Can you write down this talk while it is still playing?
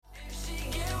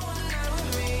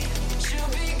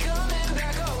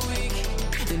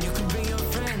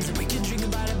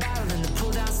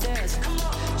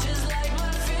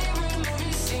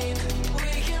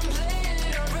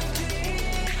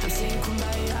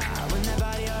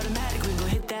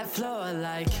floor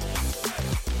like.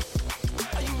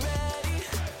 Are you ready?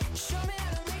 Show me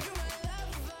how to make you my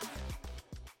lover.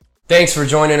 Thanks for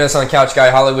joining us on Couch Guy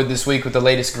Hollywood this week with the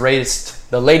latest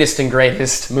and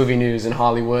greatest movie news in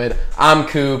Hollywood. I'm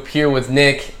Coop, here with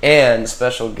Nick and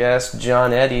special guest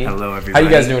John Eddie. Hello, everybody. How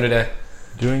you guys doing today?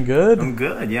 Doing good. I'm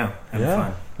good, yeah. Having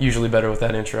fun. Usually better with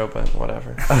that intro, but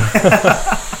whatever.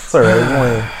 It's alright. It's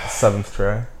only seventh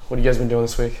try. What have you guys been doing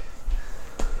this week?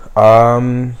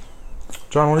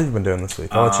 John, what have you been doing this week?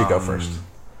 I'll let you go first.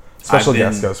 Special I've been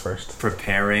guest goes first.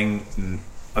 Preparing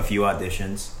a few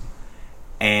auditions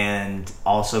and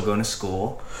also going to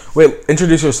school. Wait,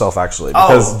 introduce yourself actually,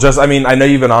 because I know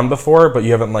you've been on before, but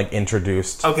you haven't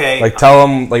introduced. Okay. Tell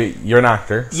them you're an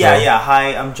actor. So. Yeah.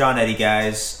 Hi, I'm John Eddie,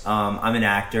 guys. I'm an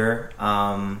actor.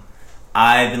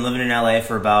 I've been living in LA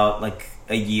for about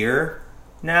a year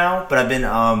now, but I've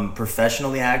been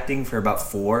professionally acting for about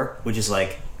 4, which is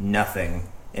nothing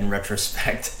in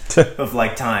retrospect of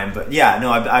time. But yeah,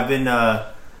 no, I've been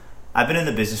in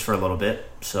the business for a little bit,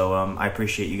 so I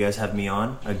appreciate you guys having me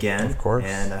on again. Of course.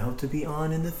 And I hope to be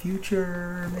on in the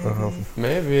future, maybe.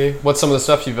 Maybe. What's some of the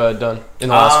stuff you've done in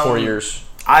the last 4 years?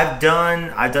 I've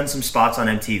done some spots on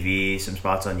MTV, some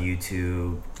spots on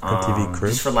YouTube. MTV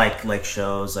Cribs? Just for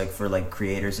shows, for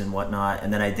creators and whatnot.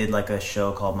 And then I did a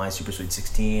show called My Super Sweet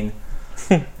 16.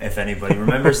 If anybody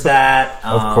remembers that.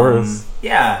 Of course.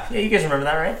 Yeah, you guys remember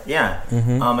that, right? Yeah.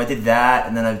 Mm-hmm. I did that,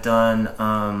 and then I've done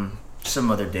some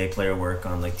other day player work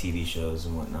on TV shows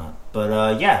and whatnot.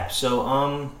 But yeah,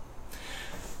 so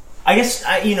I guess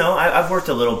I've worked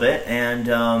a little bit, and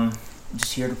I'm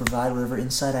just here to provide whatever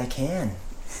insight I can.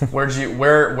 Where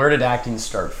did acting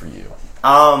start for you?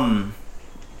 Wow.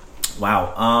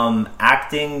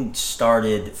 Acting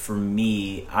started for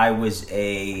me. I was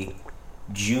a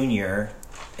junior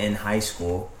in high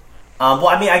school.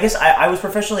 I guess I was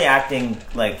professionally acting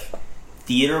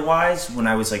theater-wise when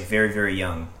I was very, very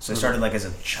young. So I started as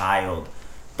a child.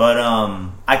 But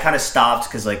I kind of stopped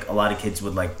because a lot of kids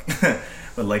would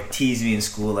would tease me in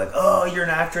school, oh, you're an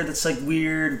actor that's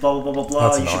weird, blah blah blah blah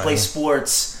blah. You should play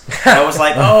sports. And I was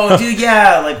oh, dude,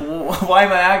 yeah, why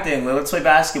am I acting? Let's play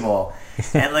basketball.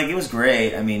 And it was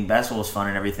great. I mean, basketball was fun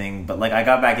and everything, but I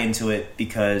got back into it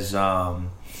because I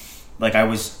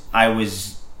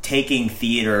was taking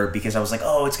theater because I was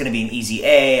oh, it's gonna be an easy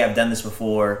A. I've done this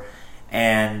before,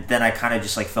 and then I kind of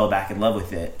just fell back in love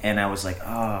with it, and I was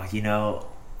oh,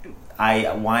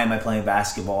 why am I playing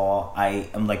basketball? I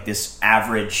am this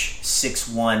average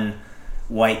 6'1"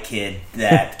 white kid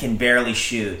that can barely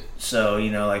shoot. So,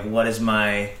 what is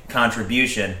my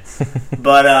contribution?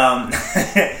 But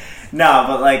no,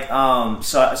 but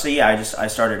so yeah, I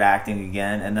started acting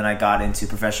again, and then I got into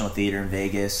professional theater in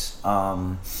Vegas.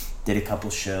 Did a couple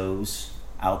shows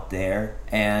out there,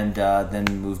 and then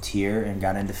moved here and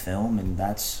got into film, and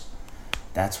that's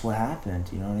what happened.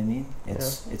 You know what I mean?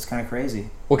 It's kind of crazy.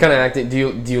 What kind of acting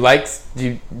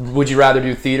would you rather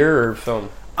do theater or film?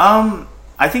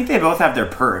 I think they both have their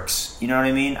perks. You know what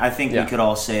I mean? I think we could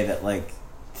all say that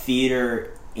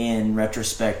theater in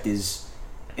retrospect is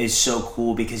so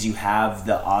cool because you have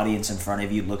the audience in front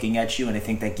of you looking at you, and I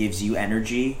think that gives you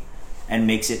energy and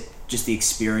makes it just the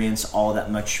experience all that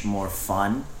much more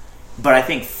fun. But I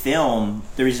think film,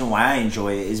 the reason why I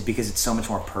enjoy it is because it's so much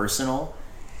more personal,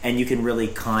 and you can really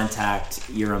contact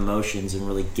your emotions and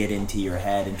really get into your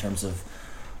head in terms of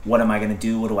what am I going to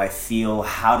do? What do I feel?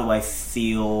 How do I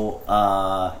feel?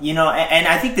 And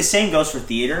I think the same goes for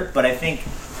theater, but I think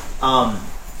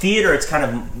theater, it's kind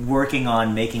of working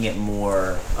on making it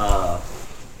more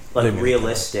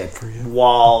realistic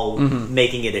while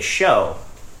making it a show.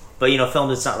 But film,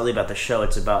 it's not really about the show.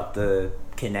 It's about the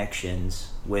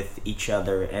connections with each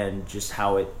other and just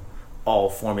how it all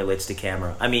formulates to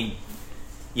camera. I mean,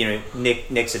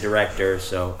 Nick's a director,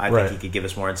 so I think he could give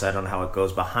us more insight on how it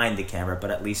goes behind the camera.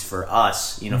 But at least for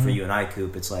us, for you and I,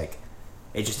 Coop, it's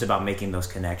it's just about making those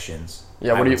connections.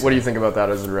 Yeah. What do you think about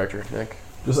that as a director, Nick?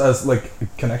 Just as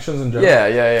connections in general.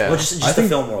 Yeah. Well, just the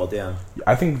film world, yeah.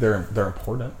 I think they're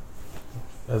important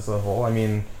as a whole. I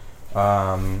mean,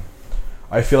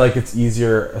 I feel it's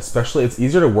easier, it's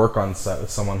easier to work on set with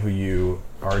someone who you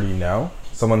already know,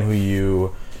 someone who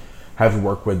you have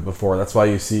worked with before. That's why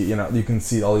you see, you can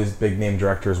see all these big name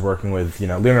directors working with,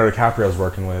 Leonardo DiCaprio's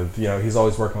working with, he's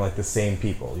always working with the same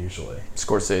people usually.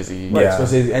 Scorsese. Right, yeah.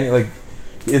 Scorsese,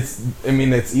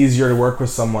 and it's easier to work with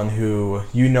someone who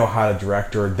how to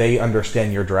direct, or they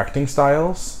understand your directing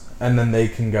styles, and then they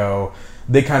can go,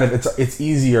 it's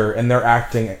easier, and their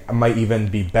acting might even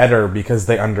be better because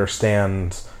they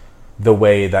understand the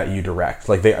way that you direct.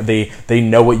 They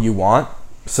know what you want,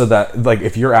 so that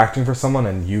if you're acting for someone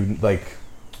and you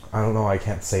I don't know, I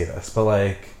can't say this, but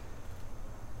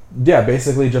yeah,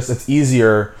 basically just it's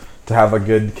easier to have a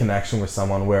good connection with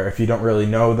someone where if you don't really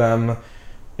know them,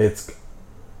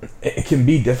 it can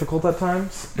be difficult at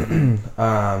times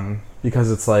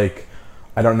because it's like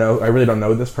I really don't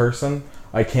know this person.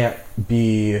 I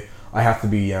have to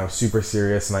be super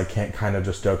serious, and I can't kind of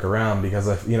just joke around because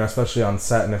especially on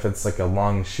set, and if it's like a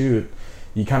long shoot,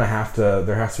 you kind of have to.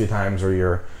 There has to be times where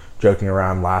you're joking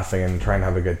around, laughing, and trying to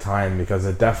have a good time because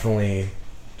it definitely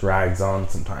drags on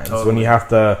sometimes. Totally. When you have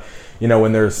to,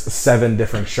 when there's 7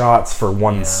 different shots for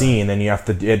one scene, and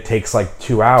it takes like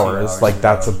 2 hours. Like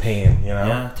that's a pain,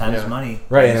 Yeah, time is money.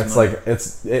 Right, Time and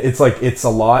is it's money. like it's a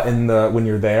lot when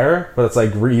you're there, but it's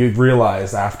like you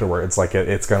realize afterwards like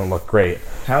it's gonna look great.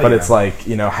 Hell but yeah. it's like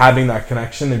having that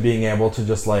connection and being able to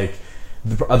just like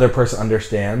the other person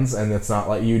understands, and it's not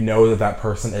like that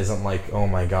person isn't like, oh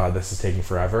my god, this is taking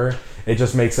forever. It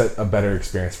just makes it a better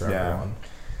experience for everyone.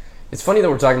 It's funny that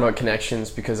we're talking about connections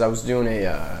because I was doing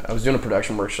a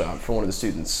production workshop for one of the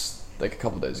students like a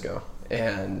couple days ago,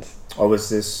 and Was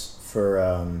this for?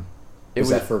 Was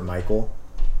that for Michael?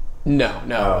 No,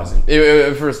 it Oh. wasn't.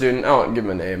 It for a student, I won't give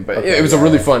him a name, but Okay, it was a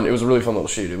really yeah. fun. It was a really fun little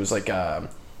shoot. It was like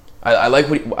I like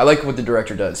what the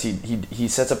director does. He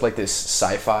sets up like this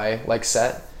sci-fi like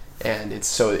set, and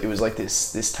it was like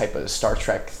this type of Star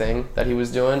Trek thing that he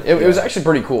was doing. It was actually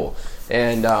pretty cool,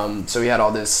 and so he had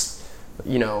all this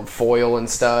foil and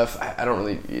stuff. I don't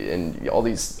really and all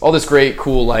this great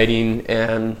cool lighting,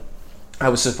 and I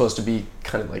was supposed to be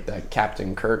kind of like that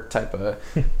Captain Kirk type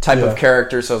of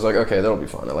character. So I was like, okay, that'll be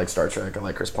fun. I like Star Trek. I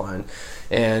like Chris Pine,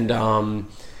 and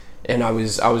I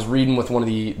was reading with one of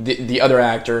the other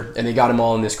actor, and they got him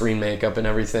all in this green makeup and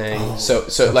everything. So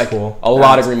like cool. a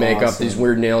lot of That's green makeup, awesome. these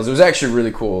weird nails. It was actually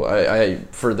really cool. I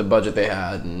for the budget they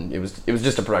had, and it was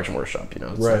just a production workshop.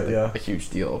 It's Right, not yeah. a huge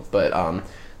deal, but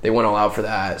they went all out for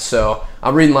that. So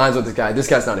I'm reading lines with this guy. This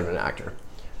guy's not even an actor.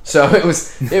 So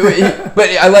but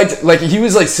I liked, like, he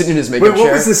was like sitting in his makeup Wait, chair.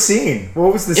 what was the scene?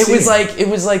 It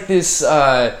was like this.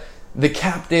 The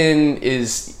captain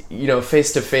is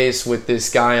face to face with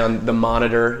this guy on the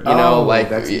monitor. Oh, like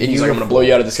that's and he's like, I'm gonna beautiful. blow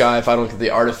you out of the sky if I don't get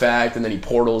the artifact, and then he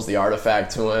portals the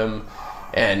artifact to him.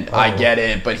 And I get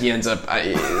it, but he ends up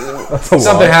a something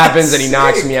lot. happens and he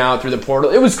knocks me out through the portal.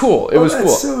 It was cool. It was that's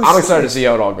cool. so I'm excited to sick. see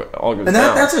how it all goes And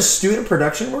down. that's a student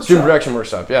production workshop. Student production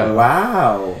workshop, yeah.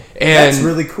 Wow, And- that's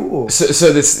really cool.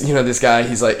 So this this guy,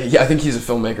 he's like, I think he's a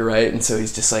filmmaker, right? And so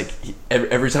he's just like,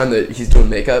 every time that he's doing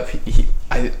makeup,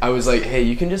 I was like, hey,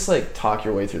 you can just like talk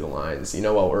your way through the lines,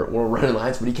 while we're running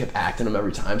lines. But he kept acting them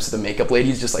every time. So the makeup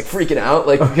lady's just like freaking out,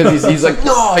 like, because he's like,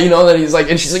 no, then he's like,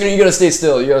 and she's like, no, you gotta stay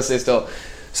still,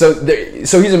 So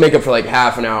he's in makeup for like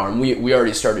half an hour, and we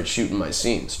already started shooting my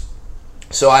scenes.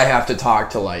 So I have to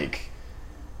talk to like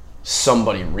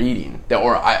somebody reading,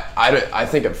 or I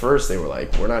think at first they were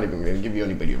like, we're not even going to give you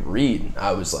anybody to read.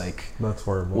 I was like, That's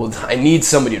horrible. well, I need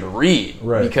somebody to read,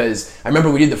 Right. because I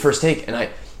remember we did the first take, and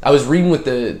I was reading with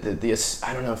the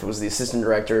I don't know if it was the assistant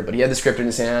director, but he had the script in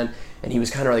his hand, and he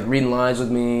was kind of like reading lines with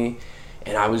me,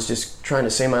 and I was just trying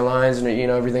to say my lines and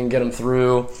everything, get them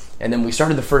through, and then we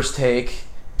started the first take,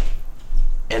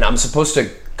 and I'm supposed to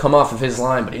come off of his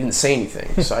line, but he didn't say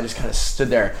anything, so I just kind of stood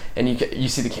there, and you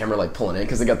see the camera like pulling in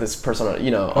because they got this person on, they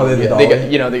have a they dolly?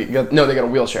 got they got a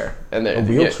wheelchair, and A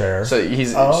wheelchair? so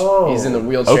he's Oh. in the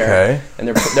wheelchair, Okay. and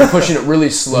they're pushing it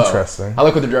really slow. Interesting. I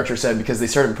like what the director said, because they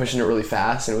started pushing it really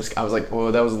fast, and I was like,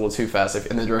 whoa, that was a little too fast.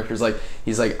 And the director's like,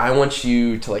 he's like, I want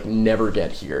you to like never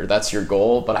get here. That's your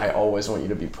goal, but I always want you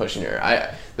to be pushing here.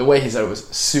 The way he said it was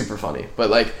super funny, but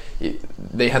like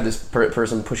they had this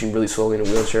person pushing really slowly in a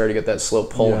wheelchair to get that slow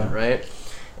pull in, Yeah. right?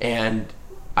 And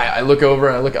I look over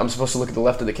and I'm supposed to look at the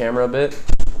left of the camera a bit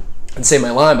and say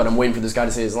my line, but I'm waiting for this guy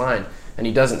to say his line, and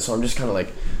he doesn't. So I'm just kind of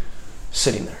like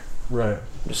sitting there. Right.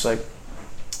 I'm just like,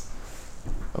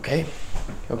 okay.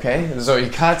 And so he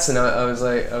cuts, and I was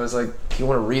like, do you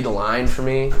want to read the line for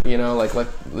me?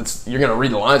 Let's. You're gonna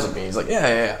read the lines with me. He's like,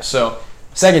 yeah. So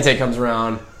second take comes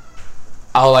around.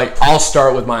 I'll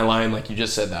start with my line like you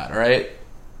just said that. All right.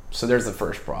 So there's the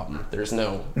first problem. There's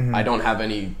no. I don't have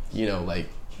any.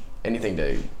 Anything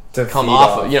to come feed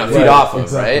off of. Feed Right, off of.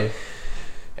 exactly. Right.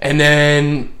 And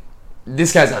then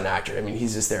this guy's not an actor. I mean,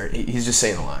 he's just there. He's just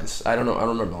saying the lines. I don't know. I don't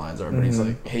remember the lines are, but he's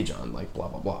like, "Hey, John," like blah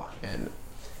blah blah, and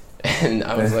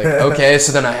I was like, okay.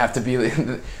 So then I have to be.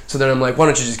 So then I'm like, why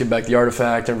don't you just give back the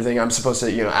artifact? Everything. I'm supposed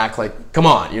to, act like, come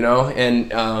on,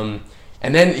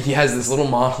 And then he has this little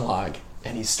monologue,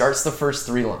 and he starts the first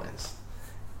 3 lines,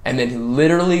 and then he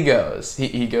literally goes.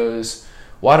 He goes,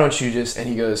 why don't you just? And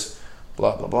he goes,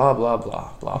 blah blah blah blah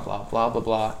blah blah blah blah blah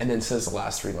blah, and then says the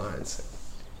last 3 lines,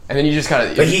 and then you just kind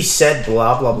of. But he said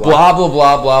blah blah blah. blah blah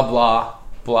blah blah blah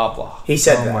blah blah. He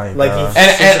said Oh that. my Like God.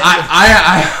 And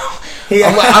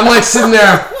I'm like sitting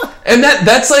there, and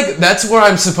that's where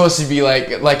I'm supposed to be like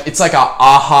it's like a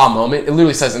aha moment. It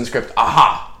literally says in the script,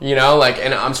 aha, you know, like,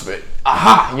 and I'm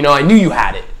aha, you know, I knew you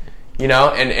had it, you know,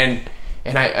 and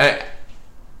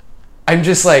I'm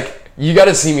just like, you got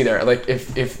to see me there. Like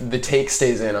if the take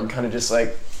stays in, I'm kind of just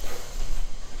like,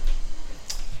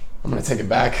 I'm gonna take it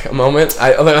back a moment.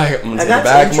 I'm gonna take it that's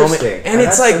back a moment, interesting. and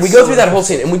it's like we that's go so through that whole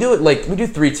scene, and we do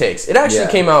 3 takes. It actually Yeah.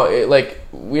 came out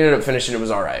we ended up finishing. It was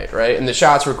all right, and the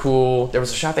shots were cool. There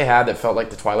was a shot they had that felt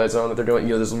like the Twilight Zone that they're doing.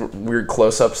 You know, those weird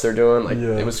close-ups they're doing. Like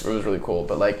Yeah. it was really cool.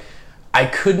 But like, I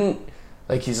couldn't.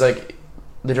 Like he's like,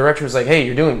 the director was like, "Hey,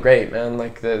 you're doing great, man.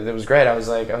 Like that was great." I was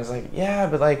like, yeah,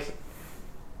 but like,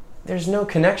 there's no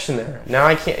connection there. Now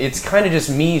I can't. It's kind of just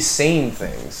me saying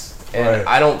things. And Right.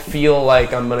 I don't feel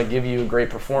like I'm gonna give you a great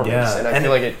performance, Yeah, and I and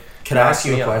feel like it. Can I ask knocks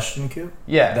you me a out. question, Coop?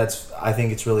 Yeah. I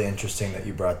think it's really interesting that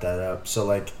you brought that up. So,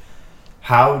 like,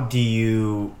 how do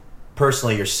you,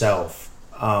 personally yourself,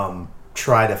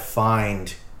 try to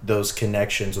find those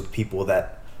connections with people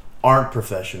that aren't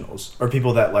professionals or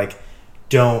people that, like,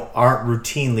 aren't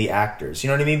routinely actors? You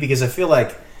know what I mean? Because I feel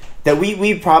like that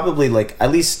we probably, like,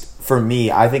 at least for me,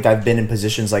 I think I've been in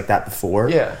positions like that before.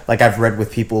 Yeah. Like I've read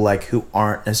with people like who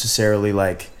aren't necessarily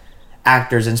like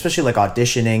actors, and especially like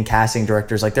auditioning, casting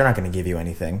directors, like they're not going to give you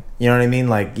anything. You know what I mean?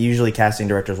 Like usually casting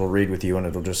directors will read with you and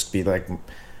it'll just be like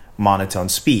monotone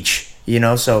speech, you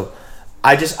know? So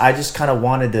I just kind of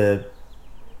wanted to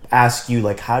ask you,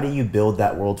 like, how do you build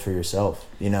that world for yourself,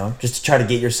 you know, just to try to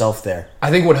get yourself there? I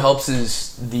think what helps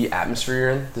is the atmosphere you're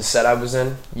in, the set I was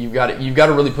in. You've got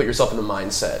to really put yourself in the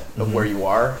mindset of where you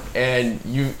are, and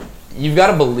you've got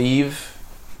to believe.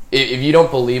 If you don't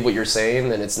believe what you're saying,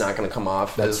 then it's not going to come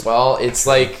off as well. It's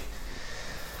like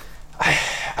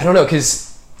I don't know, because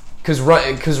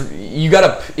you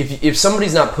gotta, if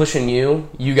somebody's not pushing you,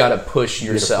 you gotta push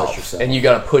yourself, yourself. and you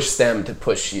gotta push them to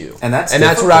push you, And that's what I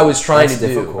difficult. was trying That's to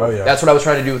do. difficult. Oh, yeah. That's what I was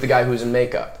trying to do with the guy who was in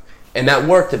makeup, and that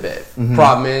worked a bit.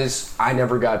 Problem is, I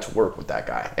never got to work with that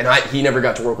guy, and he never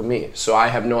got to work with me. So I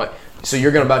have no. So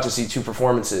you're about to see 2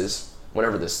 performances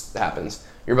whenever this happens.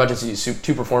 You're about to see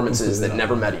 2 performances that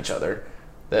never met each other,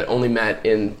 that only met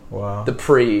in Wow. the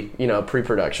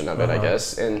pre-production of it, I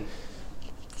guess, and.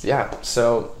 Yeah,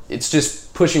 so it's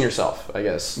just pushing yourself, I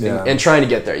guess, and trying to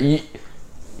get there.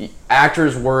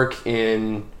 Actors work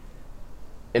in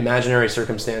imaginary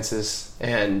circumstances,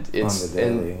 and it's On the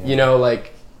daily, and you know,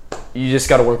 like, you just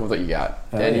got to work with what you got,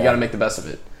 and you yeah. got to make the best of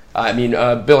it. I mean,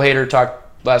 Bill Hader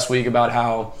talked last week about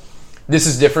how this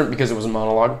is different because it was a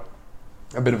monologue,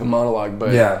 a bit of a monologue,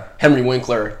 but Yeah. Henry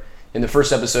Winkler in the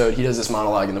first episode, he does this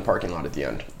monologue in the parking lot at the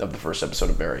end of the first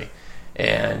episode of Barry.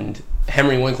 And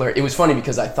Henry Winkler, it was funny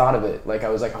because I thought of it, like I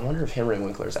was like, I wonder if Henry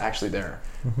Winkler is actually there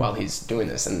while he's doing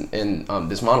this and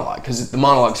this monologue, because the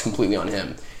monologue's completely on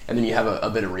him, and then you have a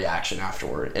bit of reaction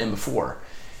afterward and before,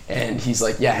 and he's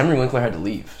like, yeah, Henry Winkler had to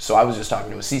leave, so I was just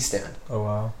talking to a C-stand. Oh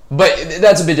wow. But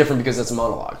that's a bit different because that's a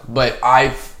monologue. But I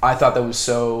thought that was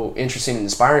so interesting and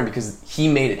inspiring because he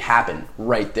made it happen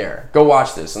right there. Go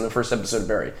watch this in the first episode of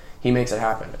Barry. He makes it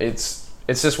happen. It's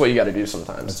just what you got to do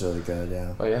sometimes. That's really good,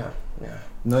 yeah. Oh yeah.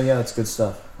 No, yeah, that's good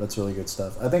stuff. That's really good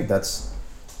stuff. I think that's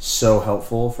so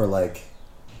helpful for like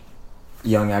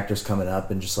young actors coming up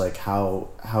and just like how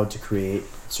to create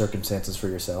circumstances for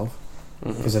yourself.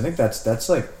 Because I think that's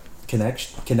like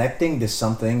connecting to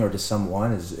something or to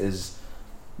someone is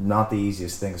not the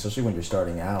easiest thing, especially when you're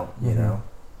starting out. You know,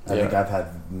 I think I've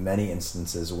had many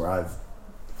instances where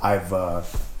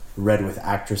I've read with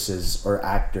actresses or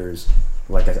actors,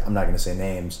 like I'm not going to say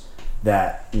names,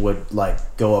 that would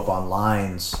like go up on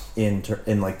lines in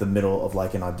like the middle of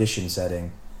like an audition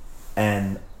setting,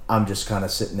 and I'm just kind of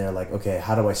sitting there like, okay,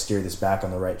 how do I steer this back on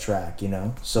the right track, you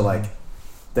know? So like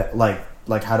that,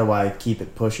 like how do I keep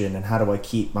it pushing, and how do I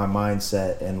keep my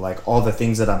mindset and like all the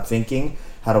things that I'm thinking,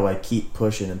 how do I keep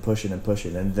pushing and pushing and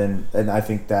pushing? And I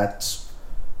think that's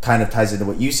kind of ties into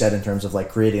what you said in terms of like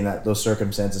creating those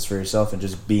circumstances for yourself and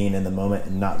just being in the moment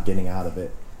and not getting out of it.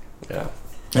 Yeah.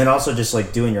 And also just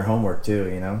like doing your homework too,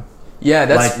 you know? Yeah,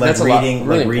 that's a lot, reading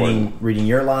really like important. reading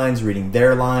your lines, reading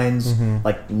their lines,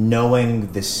 like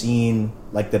knowing the scene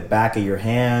like the back of your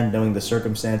hand, knowing the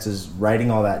circumstances,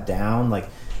 writing all that down. Like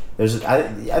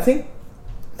I think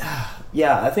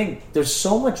there's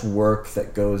so much work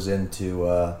that goes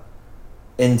into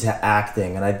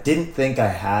acting, and I didn't think I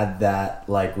had that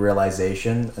like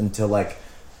realization until like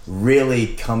really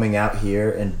coming out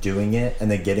here and doing it, and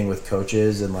then getting with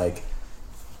coaches and like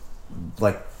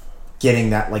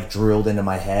getting that like drilled into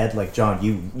my head. Like,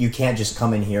 John, you can't just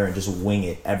come in here and just wing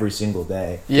it every single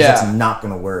day. 'Cause Yeah. it's not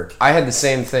gonna work. I had the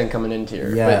same thing coming into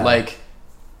here. Yeah. But like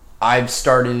I've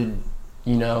started,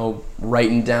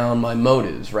 writing down my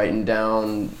motives, writing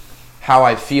down how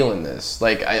I feel in this.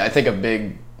 Like I think a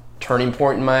big turning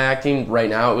point in my acting right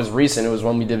now, it was recent. It was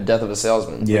when we did Death of a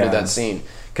Salesman. We Yeah. did that scene.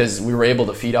 Because we were able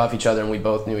to feed off each other and we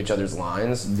both knew each other's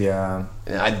lines. Yeah.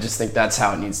 And I just think that's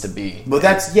how it needs to be. But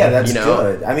that's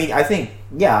good. I mean, I think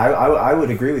I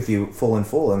would agree with you full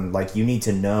and like you need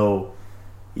to know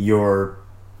your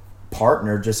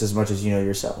partner just as much as you know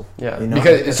yourself. Yeah, You know?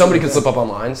 because That's somebody really could good. slip up on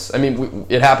lines. I mean,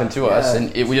 it happened to us, Yeah.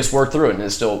 and we just worked through it, and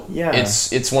it's still, Yeah.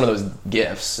 it's one of those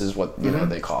gifts, is what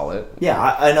they call it. Yeah,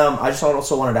 I just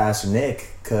also wanted to ask Nick,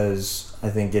 because I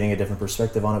think getting a different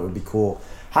perspective on it would be cool.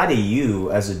 How do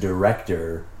you, as a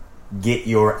director, get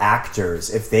your actors,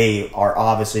 if they are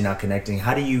obviously not connecting,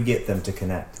 how do you get them to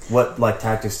connect? What like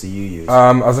tactics do you use?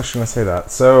 I was actually going to say that.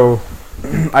 So,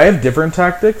 I have different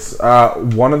tactics.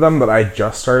 One of them that I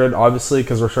just started, obviously,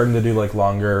 because we're starting to do like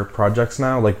longer projects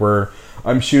now. Like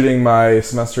I'm shooting my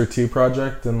semester 2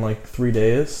 project in like 3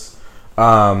 days.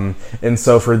 And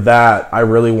so for that, I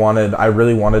really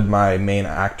wanted my main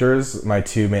actors, my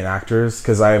 2 main actors,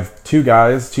 because I have 2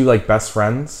 guys, 2 like best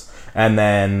friends, and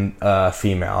then a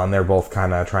female, and they're both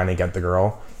kind of trying to get the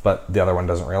girl, but the other one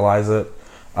doesn't realize it.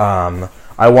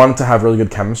 I wanted to have really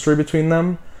good chemistry between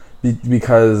them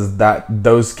because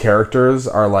those characters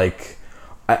are like,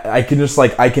 I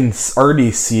can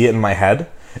already see it in my head,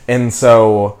 and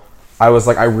so I was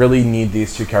like, I really need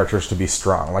these 2 characters to be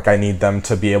strong. Like, I need them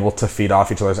to be able to feed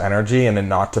off each other's energy and then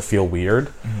not to feel weird.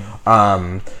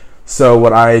 So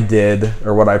what I did,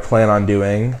 or what I plan on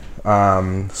doing,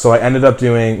 so I ended up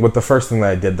doing, with the first thing that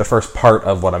I did, the first part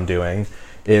of what I'm doing,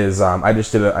 is I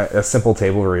just did a simple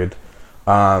table read.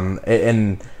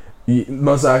 And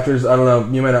most actors, I don't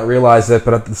know, you might not realize it,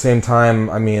 but at the same time,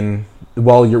 I mean,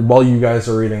 while you guys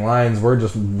are reading lines, we're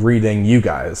just reading you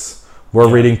guys. We're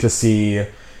reading to see,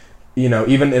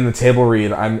 even in the table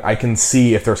read, I can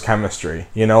see if there's chemistry.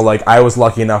 Like, I was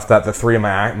lucky enough that the 3 of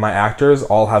my actors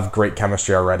all have great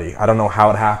chemistry already. I don't know how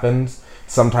it happened.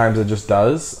 Sometimes it just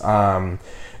does.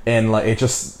 And like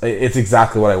it's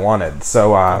exactly what I wanted.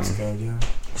 So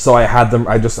so I had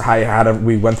them.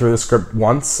 We went through the script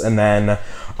once, and then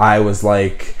I was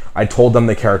like, I told them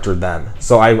the character then.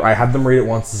 So I had them read it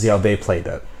once to see how they played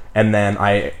it. And then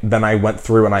I went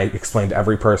through and I explained to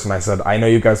every person. I said, I know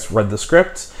you guys read the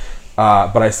script,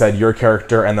 but I said your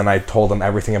character, and then I told them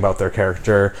everything about their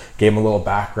character, gave them a little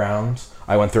background.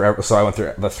 I went through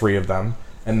the 3 of them,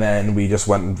 and then we just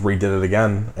went and redid it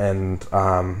again, and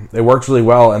it worked really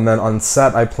well. And then on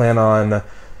set, I plan on,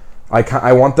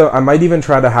 I might even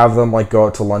try to have them like go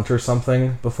out to lunch or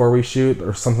something before we shoot,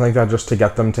 or something like that, just to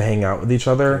get them to hang out with each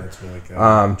other. That's really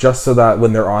good. Just so that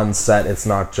when they're on set, it's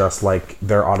not just like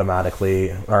they're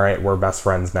automatically, all right, we're best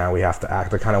friends now, we have to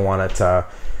act. I kind of want it to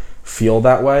feel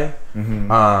that way.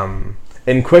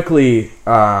 And quickly,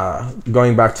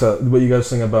 going back to what you guys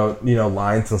think about,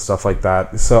 lines and stuff like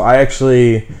that. So I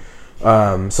actually,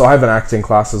 so I have an acting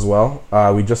class as well.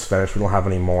 We just finished. We don't have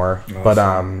any more. Awesome. But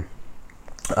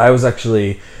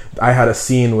I had a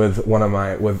scene with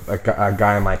a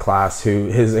guy in my class who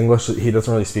his English, he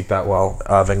doesn't really speak that well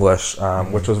of English,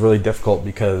 which was really difficult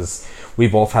because we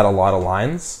both had a lot of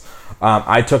lines.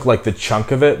 I took like the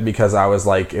chunk of it because I was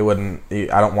like, I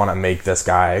don't want to make this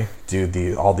guy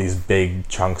do all these big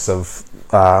chunks of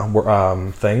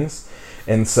things.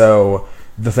 And so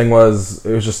the thing was,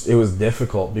 it was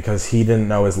difficult because he didn't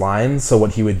know his lines. So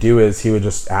what he would do is he would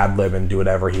just ad-lib and do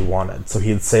whatever he wanted. So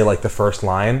he'd say like the first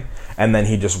line, and then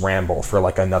he'd just ramble for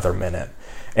like another minute.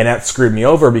 And that screwed me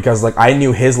over because like I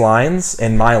knew his lines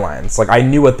and my lines. Like I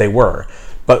knew what they were.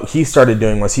 But he started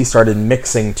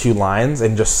mixing 2 lines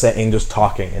and just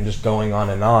talking and just going on.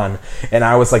 And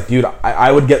I was like, dude,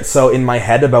 I would get so in my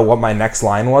head about what my next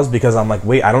line was because I'm like,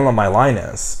 wait, I don't know what my line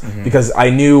is. Because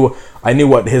I knew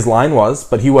what his line was,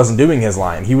 but he wasn't doing his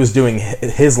line. He was doing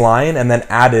his line and then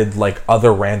added like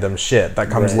other random shit that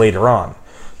comes later on.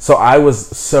 So I was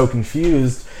so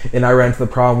confused, and I ran into the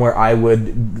problem where I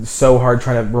would so hard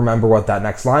trying to remember what that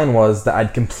next line was that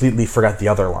I'd completely forget the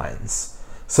other lines.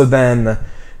 So then,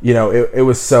 it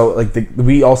was so like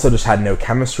we also just had no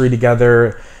chemistry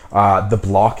together. The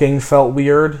blocking felt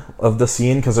weird of the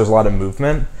scene because there's a lot of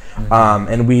movement,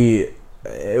 and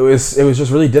it was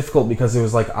just really difficult because it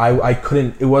was like I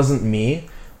couldn't. It wasn't me,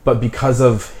 but because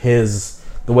of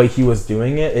the way he was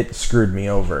doing it, it screwed me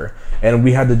over. And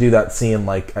we had to do that scene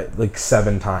like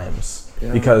 7 times.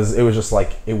 because it was just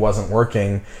like it wasn't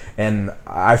working, and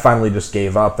I finally just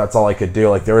gave up. That's all I could do.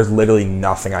 Like there was literally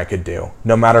nothing I could do.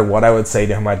 No matter what I would say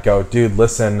to him, I'd go, dude,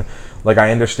 listen, like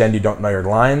I understand you don't know your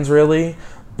lines really,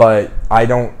 but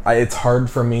it's hard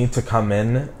for me to come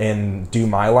in and do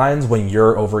my lines when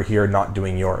you're over here not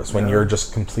doing yours, when you're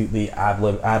just completely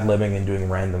ad-libbing and doing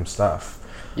random stuff.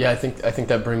 Yeah, I think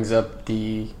that brings up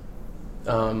the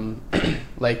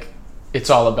like it's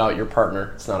all about your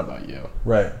partner. It's not about you.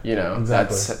 Right. You know,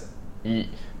 Exactly.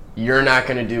 you're not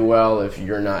going to do well if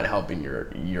you're not helping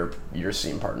your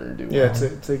scene partner to do well. Yeah,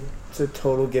 it's a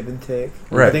total give and take.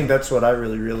 Right. I think that's what I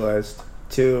really realized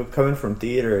too. Coming from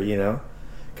theater,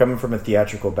 coming from a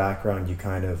theatrical background, you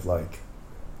kind of like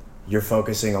you're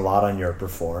focusing a lot on your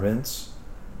performance,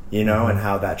 and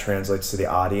how that translates to the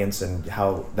audience and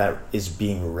how that is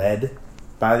being read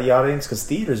by the audience. Because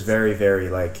theater is very, very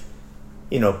like,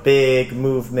 big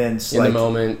movements, In like the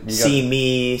moment, see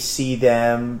me, see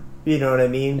them. You know what I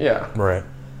mean? Yeah. Right.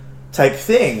 Type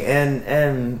thing,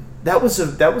 and that was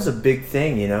a big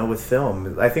thing, with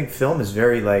film. I think film is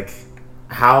very like,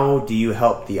 how do you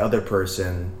help the other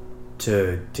person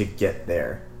to get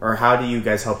there, or how do you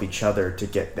guys help each other to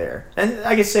get there? And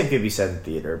I guess same could be said in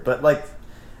theater, but like,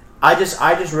 I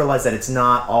just realized that it's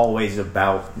not always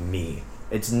about me.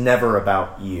 It's never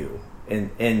about you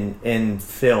in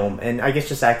film, and I guess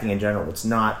just acting in general. It's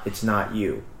not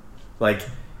you. Like,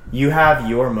 you have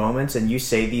your moments, and you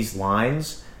say these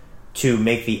lines to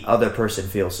make the other person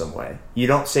feel some way. You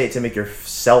don't say it to make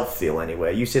yourself feel any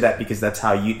way. You say that because that's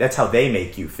how they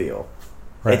make you feel.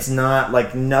 Right. It's not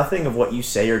like nothing of what you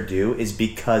say or do is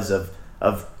because of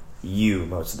you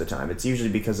most of the time. It's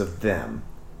usually because of them.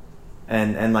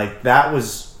 And like that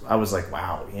was, I was like,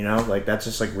 wow, like that's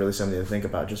just like really something to think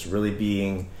about, just really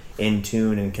being in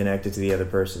tune and connected to the other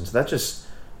person. So that's just,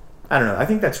 I don't know. I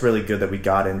think that's really good that we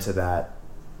got into that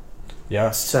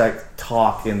Yeah.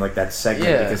 talk in like that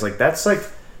segment, because like that's like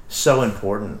so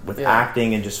important with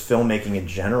acting and just filmmaking in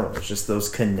general. It's just those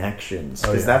connections,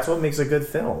 because that's what makes a good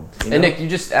film. And Nick, you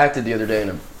just acted the other day in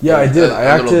a I did.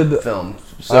 I little acted film.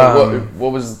 So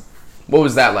what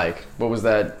was that like? What was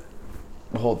that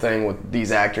whole thing with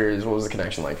these actors? What was the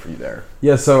connection like for you there?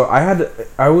 Yeah, so I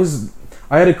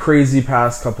had a crazy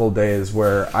past couple of days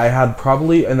where I had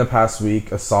probably in the past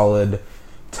week a solid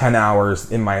 10 hours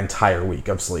in my entire week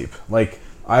of sleep. Like,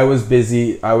 I was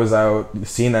busy. I was out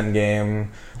seeing Endgame,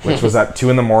 which was at 2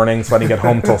 a.m, so I didn't get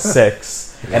home till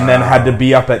 6. And then had to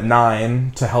be up at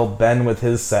 9 to help Ben with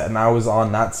his set, and I was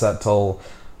on that set till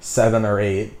 7 or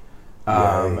 8.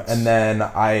 And then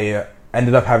I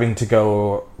ended up having to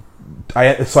go...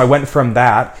 So I went from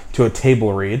that to a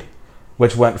table read,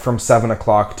 which went from 7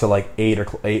 o'clock to like 8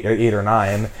 or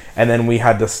 9, and then we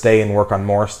had to stay and work on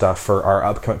more stuff for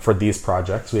our for these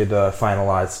projects. We had to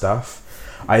finalize stuff.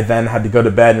 I then had to go to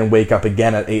bed and wake up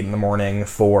again at 8 a.m.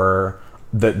 for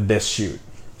this shoot.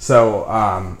 So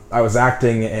I was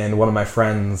acting in one of my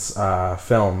friend's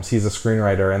films. He's a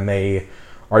screenwriter, and they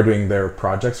are doing their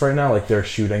projects right now. Like, they're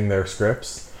shooting their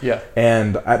scripts. Yeah.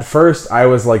 And at first, I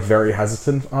was like very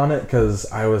hesitant on it,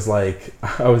 because I was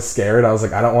scared. I was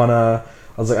like, I don't want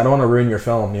to ruin your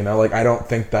film, Like,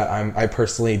 I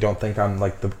personally don't think I'm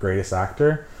like the greatest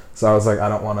actor. So I was like, I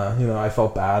don't want to, I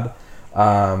felt bad.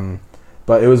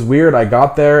 But it was weird. I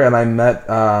got there and I met.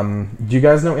 Do you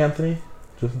guys know Anthony?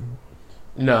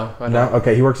 No, I don't. No.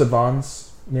 Okay, he works at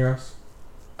Vaughn's near us.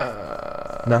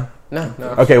 No. No.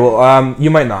 Okay, well, you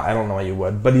might not. I don't know why you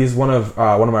would, but he's one of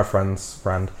my friends,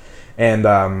 and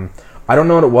I don't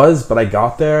know what it was, but I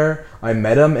got there, I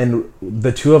met him, and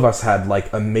the two of us had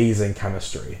like amazing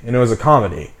chemistry, and it was a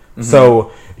comedy. Mm-hmm.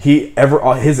 So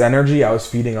his energy I was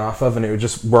feeding off of, and it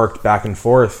just worked back and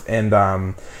forth. And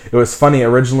it was funny.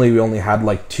 Originally, we only had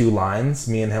like 2 lines.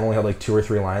 Me and him only had like 2 or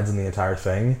 3 lines in the entire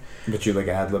thing. But you like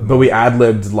ad-lib. But we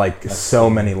ad-libbed like so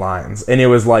many lines, and it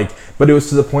was like, but it was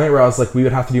to the point where I was like, we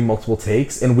would have to do multiple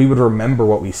takes, and we would remember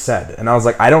what we said. And I was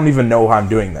like, I don't even know how I'm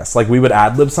doing this. Like, we would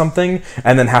ad-lib something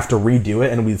and then have to redo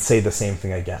it, and we'd say the same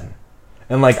thing again.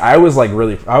 And like, I was proud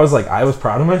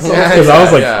of myself, because I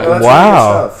was like, Well,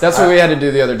 wow. That's what we had to do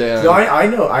the other day. No,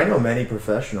 I know many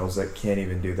professionals that can't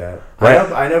even do that. Right.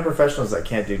 I know professionals that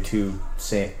can't do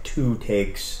two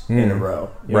takes in a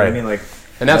row. You know what I Right. mean? Like,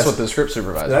 And that's what the script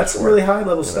supervisor. that's really high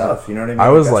level stuff. You know what I mean? I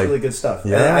was that's like- really good stuff.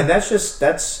 Yeah. And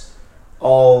that's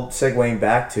all segueing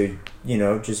back to,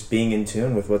 just being in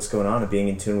tune with what's going on and being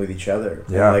in tune with each other.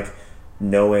 Yeah. And like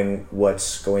knowing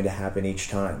what's going to happen each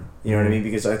time. You know what I mean?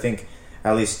 Because I think,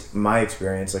 at least my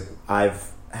experience, like, I've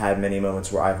had many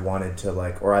moments where I've wanted to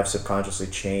or I've subconsciously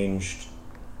changed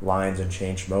lines and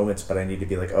changed moments, but I need to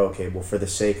be like, oh, okay, well, for the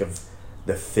sake of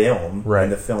the film Right.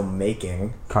 and the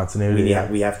filmmaking. Continuity.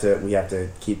 We have to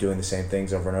keep doing the same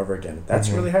things over and over again. That's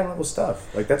Mm-hmm. really high level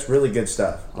stuff. Like that's really good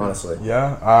stuff, honestly.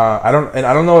 Yeah, I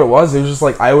don't know what it was. It was just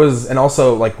like I was, and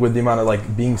also like with the amount of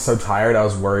like being so tired, I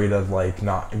was worried of like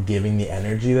not giving the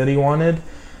energy that he wanted.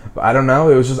 But I don't know.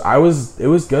 It was just it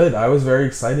was good. I was very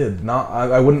excited.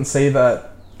 I wouldn't say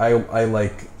that I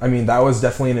mean that was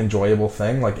definitely an enjoyable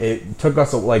thing. Like it took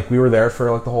us like we were there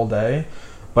for like the whole day,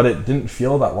 but it didn't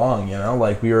feel that long. You know,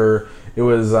 like it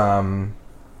was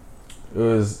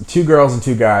 2 girls and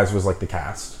 2 guys was like the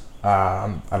cast.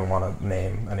 I don't want to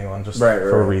name anyone just Right,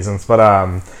 for right. reasons, but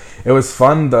it was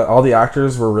fun. All the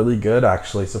actors were really good,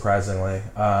 actually, surprisingly.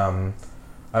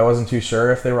 I wasn't too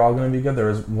sure if they were all going to be good. There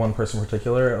was one person in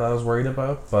particular that I was worried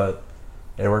about, but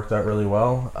it worked out really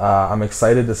well. I'm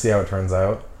excited to see how it turns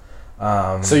out.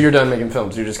 So you're done making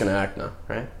films. You're just gonna act now,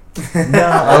 right?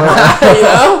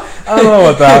 I don't know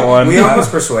about that one. We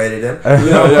almost persuaded him.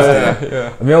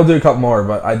 Yeah. I mean, I'll do a couple more,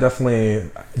 but I definitely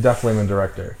am a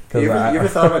director. 'Cause You ever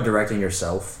thought about directing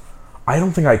yourself? I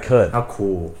don't think I could. How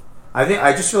cool!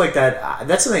 I just feel like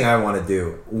that's something I want to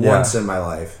do once in my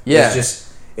life. Yeah.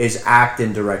 Is act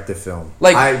and direct a film.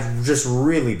 Like- I just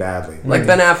really badly. Like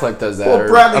Ben Affleck does that. Well, or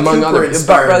Bradley among Cooper other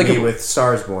inspired Bradley me Cooper. with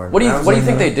Stars Born. What do I was you like,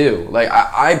 think they do? Like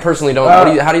I personally don't.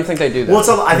 How do you think they do that?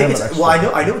 Well, I think Yeah, it's but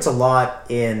well. I know it's a lot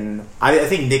in. I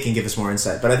think Nick can give us more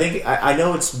insight, but I think I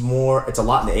know it's more. It's a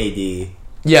lot in the AD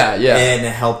yeah. and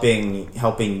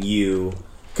helping you,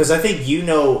 because I think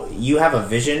you have a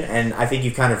vision, and I think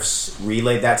you kind of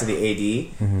relayed that to the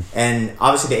AD, and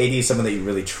obviously the AD is someone that you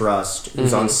really trust,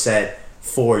 who's on set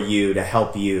for you to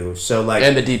help you. So like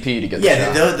And the DP to get the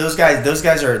yeah, shot. those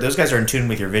guys are in tune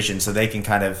with your vision, so they can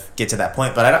kind of get to that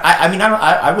point. But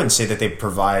I wouldn't say that they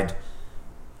provide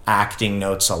acting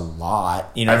notes a lot.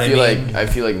 You know, I feel what I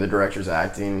mean? like the director's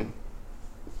acting,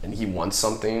 and he wants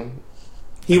something.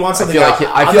 He wants I something.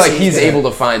 feel like he's able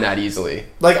to find that easily.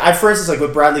 Like for instance, like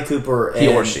with Bradley Cooper He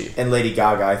or she. and Lady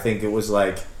Gaga, I think it was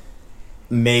like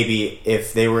maybe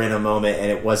if they were in a moment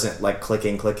and it wasn't like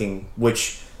clicking,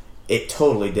 which it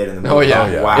totally did in the movie. Oh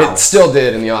yeah. Wow. It still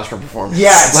did in the Oscar performance.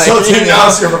 Yeah, it's Like, so did you the know?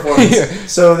 Oscar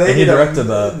performance. So they And he directed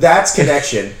that. That's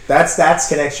connection. That's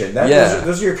connection. Yeah.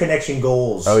 Those are your connection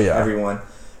goals. Oh, yeah. everyone.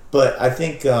 But I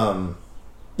think, I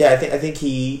think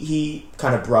he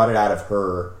kind of brought it out of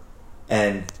her,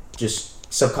 and just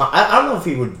I don't know if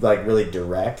he would like really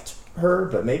direct her,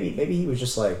 but maybe he was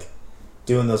just like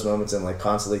doing those moments and like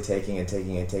constantly taking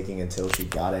until she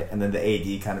got it, and then the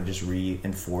AD kind of just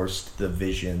reinforced the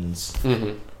visions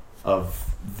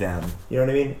of them. You know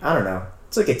what I mean? I don't know.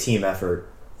 It's like a team effort.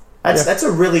 That's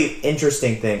a really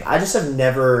interesting thing. I guess I've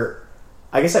never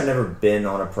been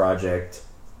on a project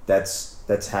that's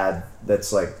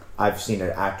like I've seen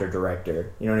an actor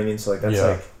director. You know what I mean? So like that's Yeah.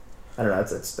 like I don't know.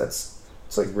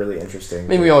 It's like really interesting. I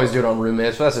mean, we always do it on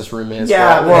roommates, but that's just roommates.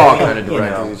 Yeah, we're all but, kind of you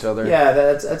directing know, each other. Yeah,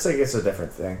 that's I guess a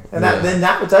different thing. And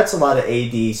Yeah. that's a lot of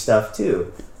AD stuff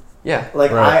too. Yeah.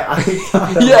 Like Right.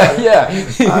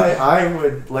 I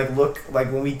would like look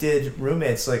like when we did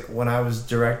roommates, like when I was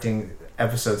directing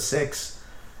episode 6,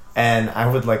 and I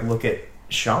would like look at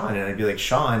Sean and I'd be like,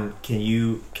 Sean, can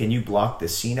you block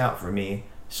this scene out for me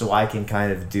so I can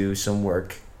kind of do some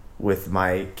work with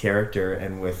my character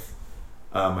and with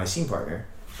my scene partner.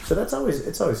 So it's always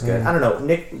good. I don't know,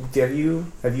 Nick. Have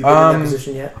you been in that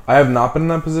position yet? I have not been in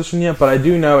that position yet, but I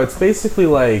do know it's basically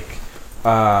like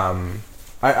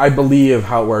I believe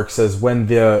how it works is when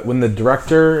the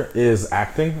director is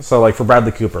acting. So like for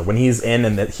Bradley Cooper, when he's in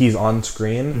and that he's on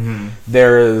screen,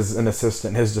 there is an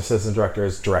assistant. His assistant director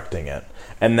is directing it,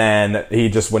 and then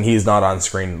when he's not on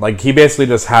screen, like he basically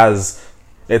just has.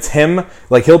 It's him.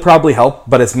 Like he'll probably help,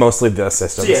 but it's mostly the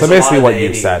assistant. So, yeah, So it's a basically, lot what of you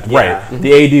AD. said, Yeah. right?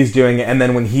 The AD's doing it, and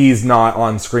then when he's not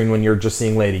on screen, when you're just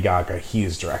seeing Lady Gaga,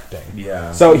 he's directing.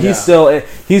 Yeah. So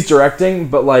he's directing,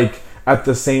 but like at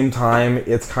the same time,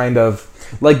 it's kind of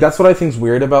like that's what I think's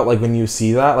weird about like when you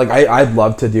see that. Like I'd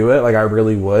love to do it, like I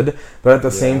really would, but at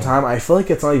the same time, I feel like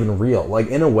it's not even real. Like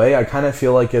in a way, I kind of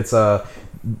feel like it's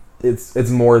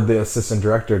more the assistant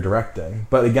director directing.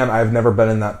 But again, I've never been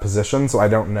in that position, so I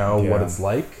don't know what it's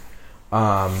like.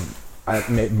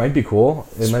 It might be cool.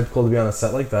 It might be cool to be on a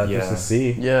set like that just to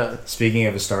see. Yeah. Speaking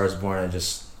of A Star Is Born, I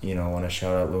just want to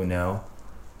shout out Lunel.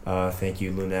 Thank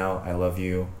you, Lunel. I love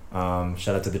you. Shout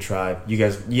out to the tribe. You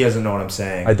guys don't know what I'm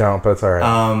saying. I don't, but it's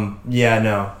alright. Yeah,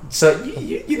 no. So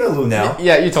you know Lunel.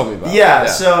 Yeah, you told me about it. Yeah.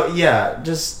 So yeah,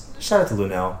 just shout out to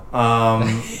Lunel.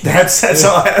 That's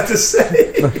all I have to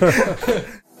say.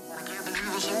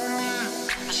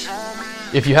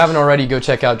 If you haven't already, go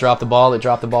check out Drop the Ball at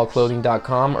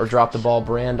droptheballclothing.com or Drop the Ball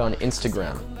brand on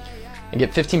Instagram. and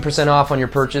get 15% off on your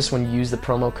purchase when you use the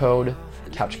promo code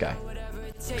CouchGuy.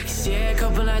 Yeah, a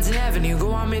couple nights in Avenue,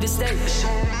 go on me to stay.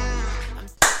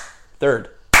 Third.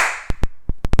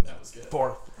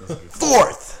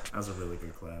 Fourth. That was a really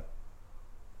good clap.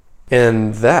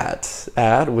 And that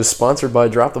ad was sponsored by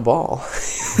Drop the Ball.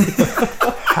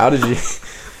 How did you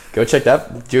go check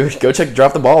that? Go check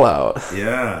Drop the Ball out.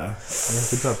 Yeah.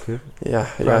 Good job, kid. Yeah,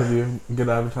 Proud of you. Good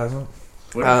advertisement.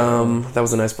 That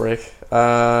was a nice break.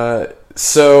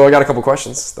 So I got a couple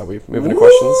questions. That we move into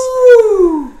questions.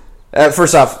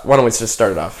 First off, why don't we just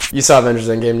start it off? You saw Avengers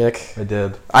Endgame, Nick. I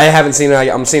did. I haven't seen it.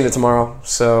 I'm seeing it tomorrow,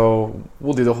 so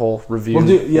we'll do the whole review in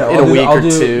I'll a do- week I'll or do-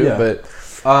 two. yeah. But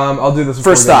I'll do this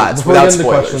before First we get- thoughts, before we without get into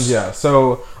spoilers. questions. Yeah,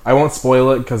 so I won't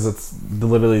spoil it because it's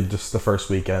literally just the first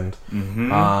weekend.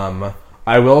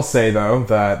 I will say though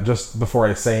that just before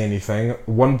I say anything,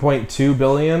 1.2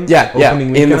 billion. yeah, opening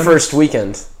in weekend, the first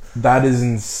weekend, That is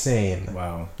insane.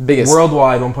 Wow. biggest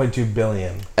Worldwide, 1.2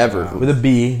 billion ever. with a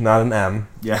B, not an M.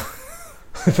 Yeah.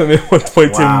 If I made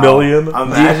 1.2 million.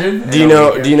 Imagine. Do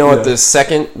you know what the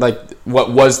second,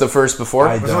 what was the first before?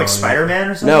 I Was it don't. like Spider-Man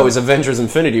or something? No, it was Avengers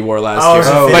Infinity War last Oh, it year. was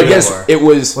But Infinity guess War. it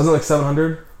was Wasn't it like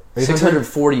 700?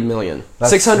 640 million.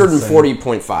 That's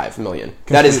 640.5 million.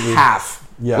 That is Completely. half.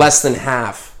 Yeah. Less than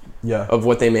half Yeah. of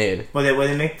what they made Will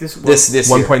they make this? this year.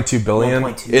 1.2 billion.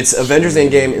 1.2. It's Avengers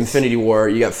Endgame, Infinity War.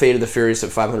 You got Fate of the Furious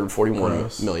at 541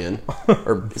 Gross. million.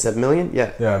 Or is that million?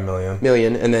 Yeah. Yeah, a million.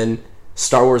 Million. And then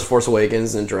Star Wars Force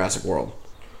Awakens and Jurassic World.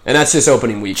 And that's just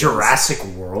opening weekend. Jurassic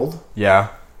World. Yeah.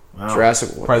 Wow.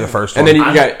 Jurassic World. Probably the first And one. then you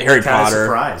I'm got Harry kinda Potter.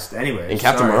 Surprised. Anyway, And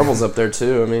Captain sorry. Marvel's up there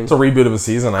too. I mean, It's a reboot of a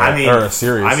season, I mean, or a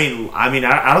series. I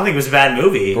don't think it was a bad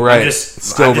movie. Right. I'm just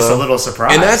Still, a though. little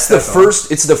surprised. and that's the all.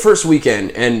 first. It's the first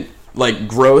weekend, and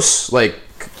gross,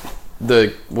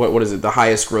 the what is it? The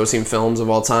highest grossing films of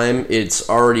all time. It's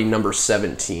already number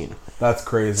 17. That's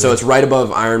crazy. So it's right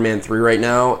above Iron Man 3 right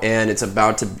now, and it's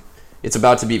about to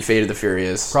beat Fate of the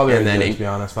Furious. probably and and then to be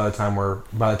honest. By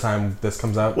the time this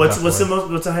comes out, What's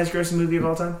definitely. the highest grossing movie of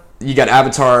all time? you got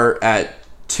Avatar at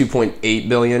 2.8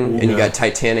 billion, and you Yeah. got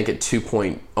Titanic at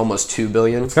almost 2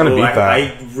 billion. It's gonna beat that.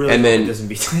 I really And hope then- it doesn't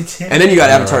beat Titanic. And then you got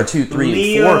Yeah, Avatar right. 2, 3, and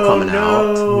Leo, 4 coming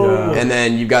out. no. Yeah. And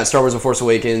then you've got Star Wars: The Force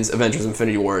Awakens, Avengers: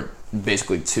 Infinity War, at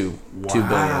basically 2 billion.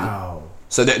 Wow.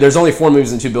 So there's only 4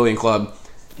 movies in 2 billion club.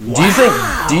 Do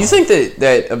you think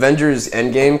that Avengers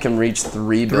Endgame can reach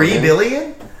 3 billion? 3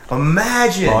 billion?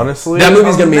 Imagine. Honestly, That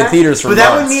movie's gonna be in theaters for But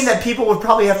that would months. mean that people would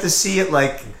probably have to see it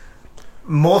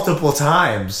multiple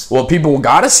times. Well, people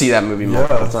got to see that movie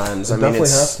multiple times. I mean, definitely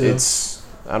it's have to. it's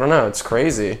I don't know, it's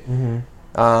crazy.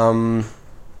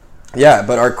 Yeah,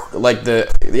 but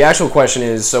the actual question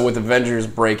is, so with Avengers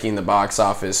breaking the box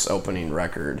office opening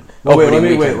record, Well, wait, let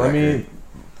opening me weekend let record. me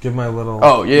give my little.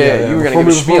 Oh, yeah, you were gonna Before give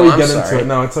we- a spiel, Before we I'm get sorry. into it,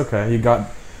 no, it's okay. You got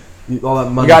all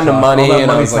that money. You got into talk, money, all that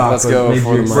and I was like, talk let's go made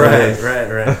for you the money.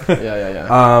 excited. Right.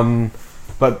 Yeah.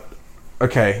 But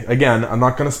okay, again, I'm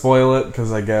not gonna spoil it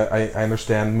because I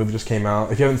understand the movie just came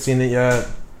out. If you haven't seen it yet,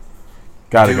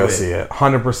 gotta Do go it. see it.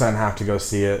 100% have to go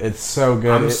see it. It's so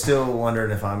good. I'm It- still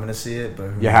wondering if I'm going to see it, but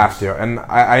who You have to. And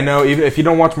I know even if you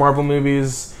don't watch Marvel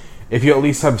movies, if you at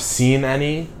least have seen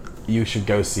any, you should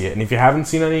go see it. And if you haven't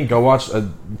seen any, go watch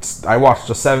I watched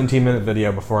a 17-minute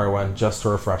video before I went just to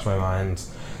refresh my mind.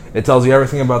 It tells you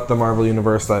everything about the Marvel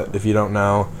universe that if you don't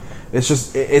know. It's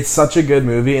just it's such a good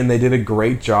movie and they did a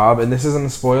great job. And this isn't a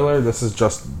spoiler, this is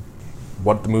just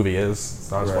what the movie is.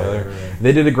 It's not a spoiler. Right.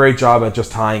 They did a great job at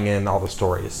just tying in all the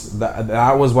stories.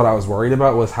 That was what I was worried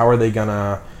about, was how are they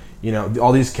gonna,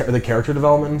 all these the character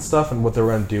development and stuff and what they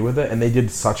were gonna do with it, and they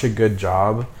did such a good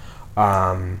job.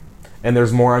 And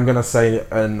there's more I'm gonna say,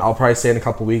 and I'll probably say in a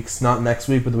couple weeks, not next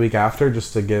week, but the week after,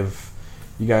 just to give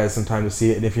you guys some time to see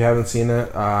it. And if you haven't seen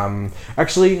it,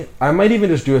 actually, I might even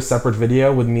just do a separate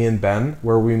video with me and Ben,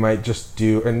 where we might just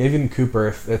do, and even Cooper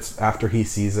if it's after he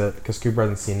sees it, because Cooper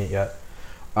hasn't seen it yet.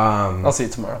 I'll see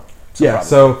it tomorrow. Yeah, problem.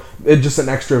 so it's just an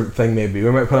extra thing maybe. We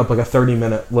might put up like a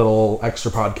 30-minute little extra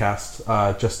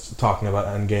podcast just talking about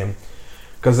Endgame.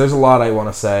 Because there's a lot I want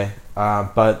to say.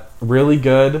 But really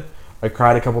good. I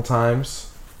cried a couple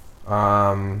times.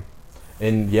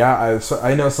 And yeah,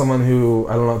 I know someone who,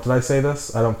 I don't know, did I say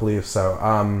this? I don't believe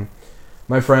so.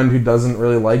 My friend who doesn't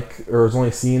really like, or has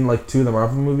only seen like 2 of the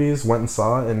Marvel movies, went and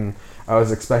saw it. And I was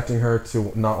expecting her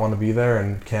to not want to be there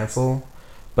and cancel.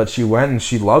 But she went and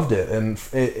she loved it, and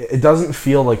it doesn't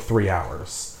feel like 3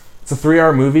 hours. It's a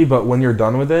 3-hour movie, but when you're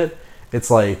done with it,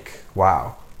 it's like,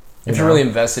 wow. If you're really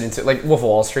invested into Wolf of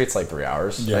Wall Street, it's like 3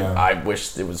 hours. Yeah. I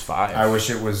wish it was 5. I wish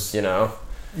it was.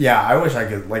 Yeah, I wish I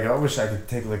could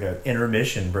take like an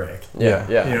intermission break. yeah.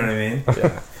 You know what I mean?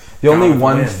 Yeah. The only Gone with the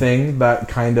one wind. thing that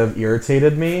kind of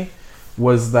irritated me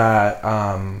was that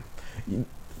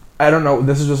I don't know.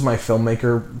 This is just my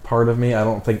filmmaker part of me. I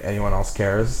don't think anyone else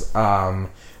cares.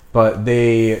 But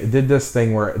they did this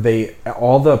thing where they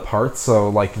all the parts. So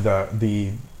like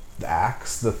the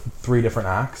acts, the 3 different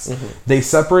acts, they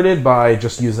separated by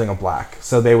just using a black.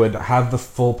 So they would have the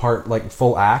full part, like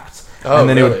full act, and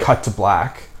then it would cut to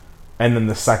black, and then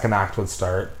the second act would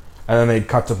start, and then they'd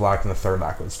cut to black, and the third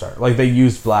act would start. Like they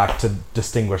used black to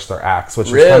distinguish their acts,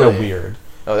 which is kind of weird.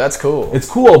 Oh, that's cool. It's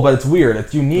cool, but it's weird.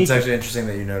 It's unique. It's actually interesting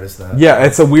that you noticed that. Yeah,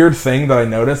 it's a weird thing that I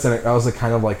noticed, and I was like,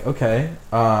 kind of like, okay,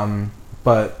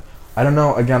 but I don't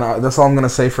know. Again, that's all I'm gonna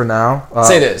say for now.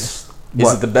 Say this. Is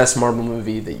What? it the best Marvel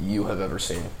movie that you have ever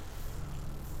seen?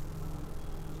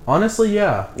 Honestly,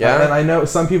 yeah. Yeah? And I know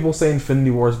some people say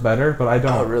Infinity War is better, but I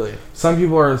don't. Oh, really? Some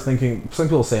people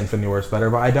say Infinity War is better,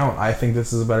 but I don't. I think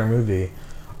this is a better movie.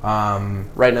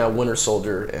 Right now, Winter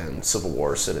Soldier and Civil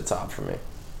War sit at top for me.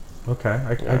 Okay,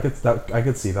 I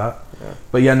could see that. Yeah.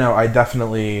 But yeah, no, I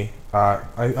definitely. I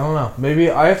don't know.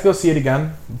 Maybe I have to go see it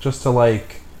again just to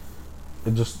like,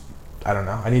 I don't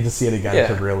know. I need to see it again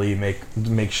to really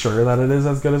make sure that it is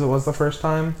as good as it was the first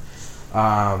time.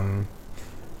 The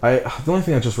only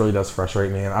thing that just really does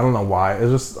frustrate me, and I don't know why,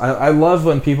 it's just I love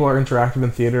when people are interactive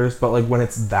in theaters, but like when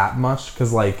it's that much,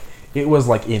 because like it was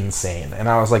like insane, and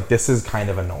I was like, this is kind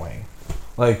of annoying.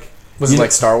 Like, Was it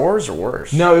like Star Wars or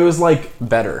worse? No, it was like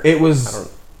Better. It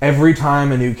was every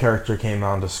time a new character came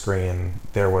onto screen,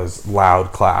 there was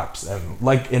loud claps, and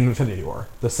like in Infinity War,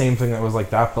 the same thing that was like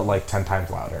that, but like 10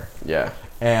 times louder. Yeah.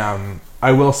 And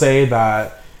I will say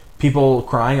that people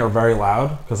crying are very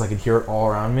loud because I could hear it all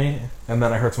around me. And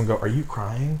then I heard someone go, "Are you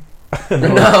crying?" And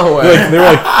No way. they were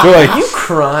like, Are you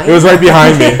crying? it was right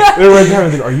behind me. They were right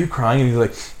behind me. Like, "Are you crying?" And he's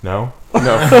like, "No, No.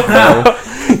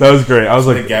 That was great. I was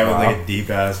The like, guy with wow. like a deep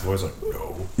ass voice, like,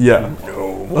 no. Yeah.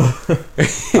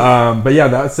 But yeah,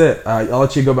 that's it. I'll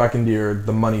let you go back into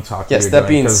the money talk. Yes, you're that doing,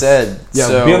 being 'cause- said, yeah,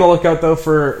 so be on the lookout though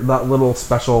for that little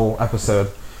special episode.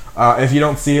 If you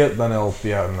don't see it, then it'll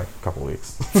be out in like a couple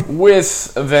weeks.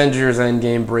 with Avengers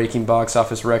Endgame breaking box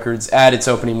office records at its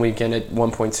opening weekend at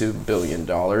 $1.2 billion,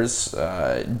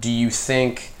 do you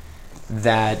think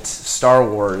that Star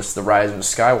Wars: The Rise of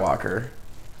Skywalker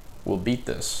will beat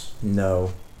this?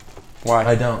 No. Why?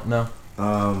 I don't know.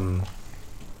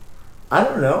 I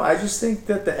don't know. I just think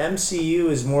that the MCU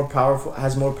is more powerful,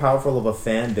 has more powerful of a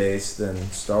fan base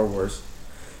than Star Wars.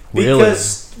 Really?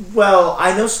 Because, well,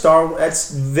 I know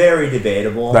that's very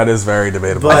debatable. That is very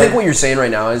debatable. But- I think what you're saying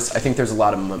right now is I think there's a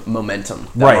lot of momentum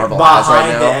that Right. Marvel has right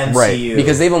behind now. the MCU.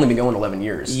 Because they've only been going 11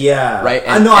 years. Yeah. Right?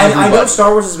 I And know. I know everybody-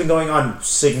 Star Wars has been going on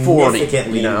significantly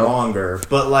 40, you know? longer,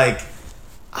 but like,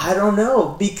 I don't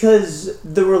know, because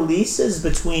the releases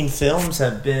between films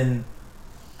have been,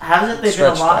 hasn't they been a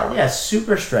Stretched lot? out. Yeah,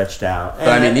 super stretched out. But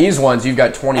I mean, these ones, you've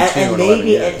got 22 and in 11 maybe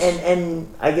years.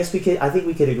 and I guess I think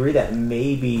we could agree that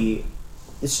maybe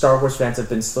Star Wars fans have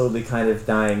been slowly kind of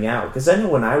dying out, because I know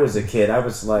when I was a kid, I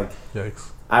was like,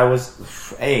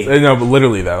 Yikes. hey. No, but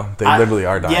literally though, they literally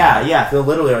are dying. Yeah, they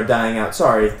literally are dying out.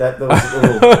 Sorry, that was a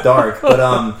little dark, but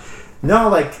no,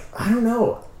 like, I don't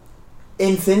know.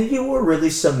 Infinity War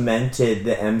really cemented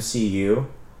the MCU,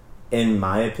 in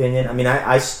my opinion. I mean,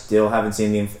 I still haven't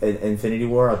seen the Infinity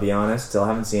War. I'll be honest, still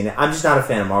haven't seen it. I'm just not a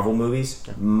fan of Marvel movies.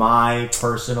 My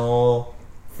personal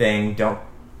thing. Don't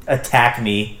attack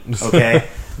me, okay?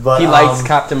 But he likes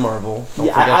Captain Marvel. Don't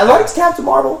yeah, forget I that. liked Captain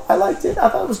Marvel. I liked it. I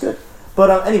thought it was good.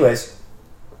 But anyways,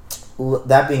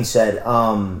 that being said,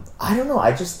 I don't know.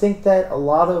 I just think that a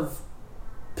lot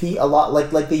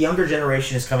like the younger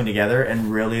generation is coming together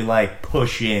and really like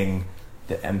pushing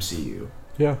the MCU,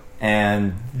 Yeah.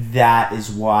 and that is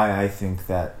why I think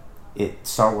that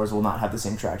Star Wars will not have the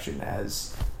same traction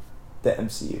as the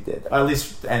MCU did, or at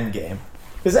least Endgame.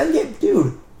 Because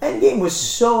Endgame was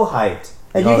so hyped,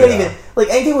 and you Oh, can't yeah. even like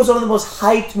Endgame was one of the most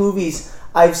hyped movies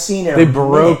I've seen in They a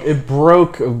broke minute. it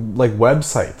broke like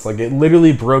websites. Like it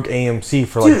literally broke AMC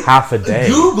for like Dude, half a day.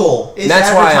 Google is That's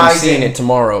why I'm advertising- seeing it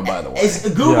tomorrow, by the way.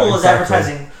 Google Yeah, is exactly.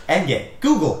 advertising Endgame.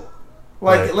 Google,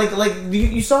 like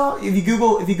you saw if you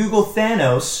Google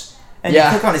Thanos and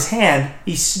Yeah. you click on his hand,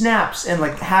 he snaps and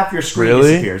like half your screen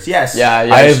Really? disappears. Yes. yeah,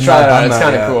 I just have try not it out. done It's that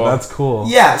kind of yet. cool. That's cool.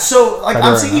 Yeah. So like I I'm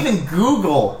don't saying, know. even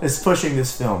Google is pushing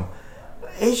this film.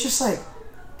 It's just like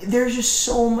there's just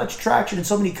so much traction in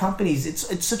so many companies.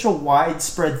 It's such a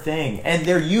widespread thing, and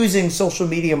they're using social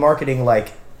media marketing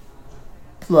like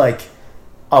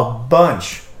a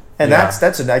bunch. And Yeah.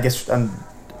 that's I guess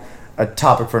a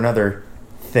topic for another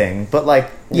thing. But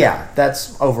like yeah,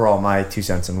 that's overall my 2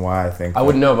 cents on why I think I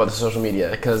wouldn't know about the social media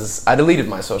because I deleted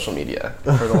my social media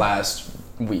for the last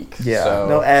week. Yeah. So.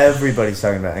 No, everybody's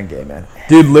talking about Endgame, man.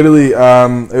 Dude, literally,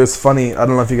 it was funny. I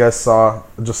don't know if you guys saw.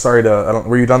 Just sorry to. I don't.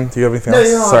 Were you done? Do you have anything No,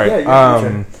 else? no, Sorry. yeah,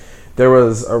 you're There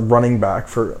was a running back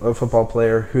for a football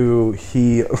player who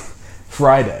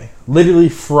literally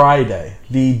Friday,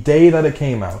 the day that it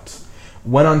came out,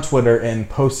 went on Twitter and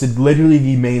posted literally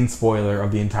the main spoiler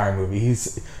of the entire movie.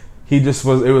 It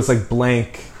was like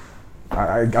blank.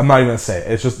 I'm not even gonna say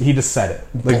it. It's just he just said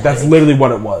it. Like that's literally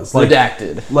what it was. Like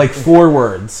Redacted. like 4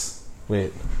 words.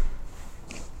 Wait.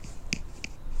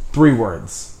 3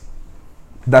 words.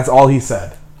 That's all he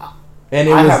said. And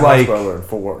it I was have like my spoiler in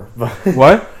 4. But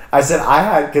what? I said I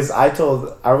had because I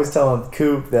was telling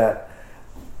Coop that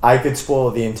I could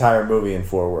spoil the entire movie in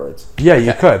 4 words. Yeah,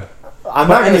 you could. I'm But not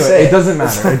gonna anyway, say it doesn't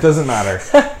matter. It doesn't matter.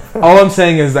 All I'm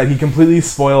saying is that he completely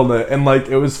spoiled it, and like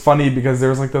it was funny because there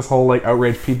was like this whole like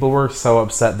outrage. People were so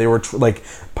upset. They were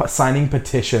signing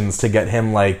petitions to get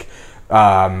him like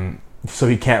so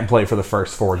he can't play for the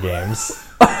first 4 games.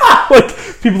 Like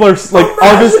people are like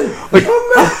Imagine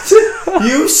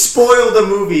you spoiled the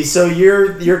movie, so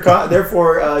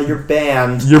therefore you're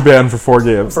banned you're banned for 4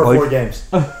 games. for like, 4 games.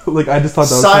 Like I just thought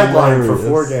that was Sidelined for hilarious.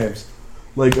 4 games.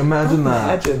 Like imagine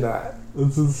that. Imagine that.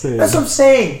 That's insane. That's what I'm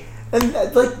saying. And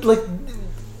like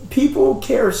people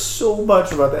care so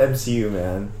much about the MCU,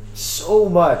 man. So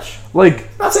much. Like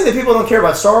I'm not saying that people don't care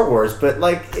about Star Wars, but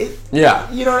like it. Yeah.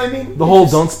 You know what I mean? the whole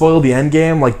don't spoil the end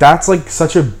game, like that's like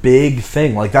such a big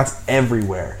thing. Like that's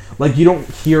everywhere. Like you don't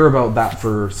hear about that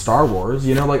for Star Wars,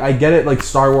 you know? Like I get it, like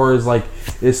Star Wars like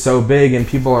is so big and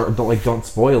people don't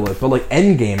spoil it. But like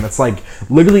Endgame, it's like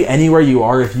literally anywhere you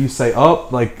are, if you say, oh,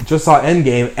 like just saw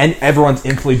Endgame, and everyone's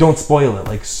instantly don't spoil it.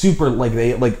 Like super like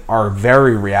they like are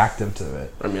very reactive to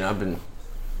it. I mean, I've been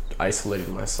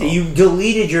isolating myself. You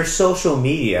deleted your social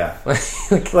media.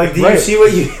 Like, do Right. you see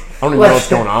what you? I don't even know what's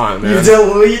going on, man. You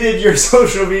deleted your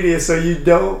social media so you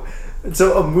don't.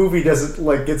 So a movie doesn't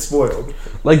like get spoiled.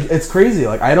 Like it's crazy.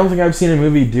 Like I don't think I've seen a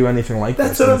movie do anything like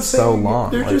That's this what in I'm saying. so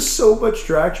long. There's Like, just so much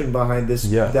traction behind this.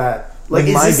 Yeah. That Like,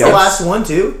 like my is this the guess- last one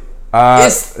too?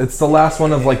 it's the last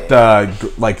one of like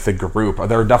the group.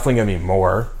 There are definitely gonna be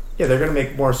more. Yeah, they're gonna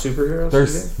make more superheroes.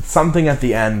 There's you think? something at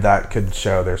the end that could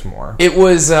show there's more. It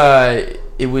was. I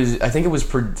think it was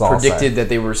all predicted set. that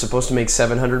they were supposed to make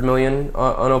 700 million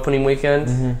on opening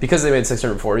weekend because they made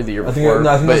 640 the year I think before. it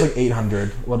was but like 800.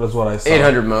 What is what I saw?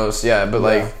 800 most, yeah. But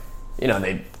Yeah. like,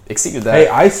 they exceeded that. Hey,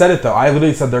 I said it though. I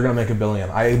literally said they're gonna make $1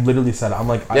 billion. I literally said it. I'm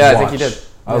like, Yeah, I think watch. you did.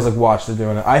 I was like, watch, they're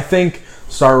doing it. I think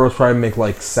Star Wars probably make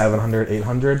like 700,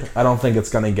 800. I don't think it's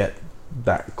gonna get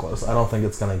that close. I don't think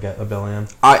it's gonna get $1 billion.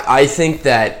 I think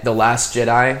that The Last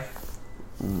Jedi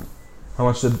How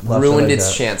much did Last ruined Jedi its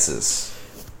get? chances.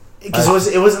 Because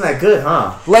it wasn't that good,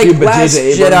 huh? Like Dude, but Last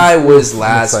J.J. Abrams Jedi was I'm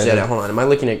Last excited. Jedi. Hold on, am I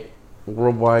looking at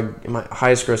worldwide? Am I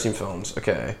highest grossing films?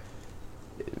 Okay.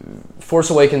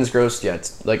 Force Awakens grossed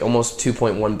it's like almost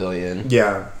 2.1 billion,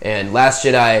 Yeah. and Last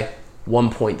Jedi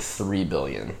 1.3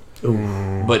 billion.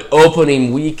 But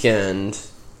opening weekend,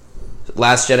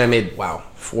 Last Jedi made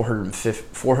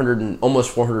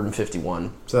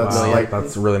 451. So that's Wow, like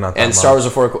that's really not that And much. Star Wars: The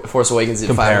Force Awakens did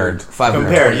Compared.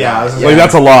 529. yeah. I was Like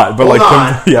that's a lot, but Hold like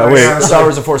on. yeah, Hang wait. on. Star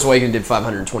Wars: The Force Awakens did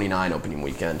 529 opening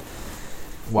weekend,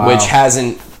 Wow. which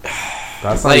hasn't.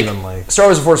 That's not Like, even like Star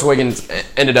Wars: The Force Awakens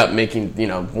ended up making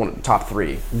top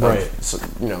 3, Right.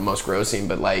 most grossing.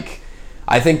 But like,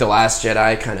 I think The Last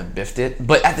Jedi kind of biffed it.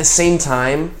 But at the same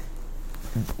time,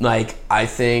 like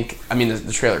the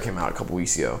trailer came out a couple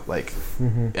weeks ago. Like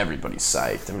everybody's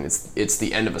psyched. I mean, it's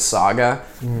the end of a saga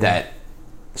that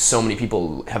so many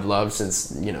people have loved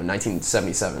since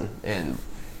 1977, and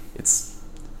it's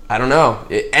I don't know.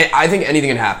 I think anything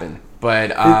can happen,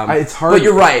 but it's hard. But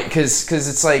you're right because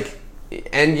it's like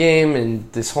Endgame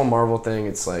and this whole Marvel thing.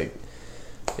 It's like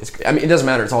it doesn't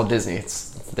matter. It's all Disney.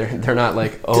 They're not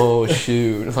like, oh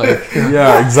shoot, like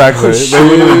yeah, exactly. They shoot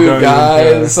really don't even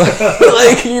guys,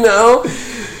 like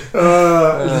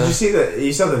Did you see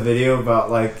you saw the video about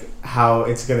like how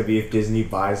it's gonna be if Disney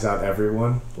buys out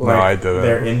everyone? Like, I didn't.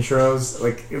 Their intros,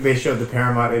 like they showed the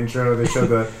Paramount intro, they showed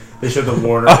the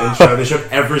Warner intro, they showed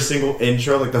every single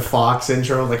intro, like the Fox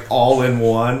intro, like all in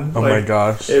one. Oh Like, my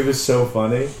gosh, It was so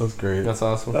funny. that's great. that's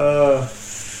awesome.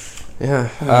 Yeah.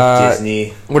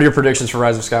 Disney. What are your predictions for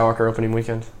Rise of Skywalker opening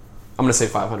weekend? I'm gonna say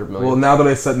 500 million. Well, now what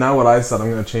I said, I'm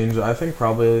gonna change it. I think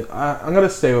probably I'm gonna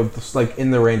stay with just, like in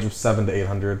the range of 700 to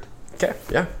 800. okay,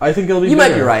 yeah, I think it'll be. you might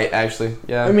be bigger. right actually.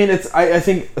 Yeah, I mean, it's. I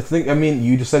think. I mean,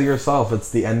 you just said it yourself.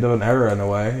 It's the end of an era in a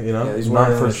way. You know, Yeah, he's not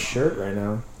wearing for a shirt right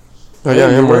now. oh, yeah,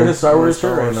 I'm you're wearing a wearing- Star Wars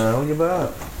Star shirt right Wars. now. Look at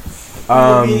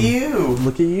that. Look at you.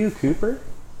 Look at you, Cooper.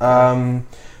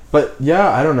 But yeah,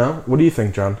 I don't know. What do you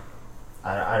think, John?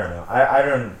 I don't know. I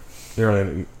don't. You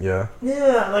know, yeah.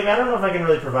 Yeah, like I don't know if I can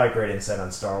really provide great insight on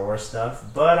Star Wars stuff,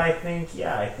 but I think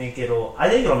it'll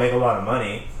make a lot of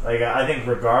money. Like I think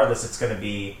regardless, it's going to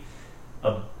be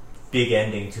a big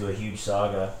ending to a huge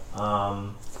saga.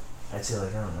 I'd say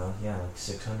like I don't know, yeah, like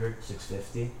 600,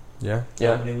 650 Yeah.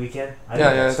 Yeah. opening weekend. I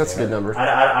Yeah, think that's a fair. good number.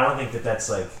 I don't think that's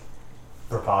like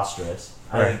preposterous.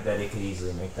 I Right. think that it could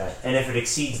easily make that, and if it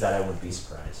exceeds that, I wouldn't be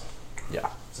surprised. Yeah.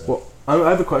 So. Well, I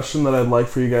have a question that I'd like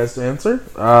for you guys to answer.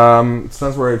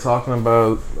 Since we're talking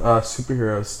about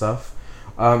superhero stuff,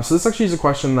 so this actually is a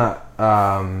question that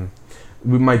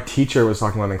my teacher was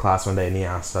talking about in class one day, and he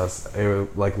asked us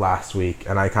like last week,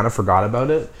 and I kind of forgot about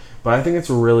it. But I think it's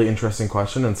a really interesting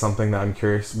question and something that I'm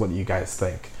curious what you guys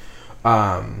think.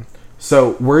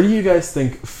 So where do you guys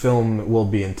think film will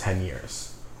be in 10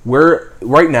 years?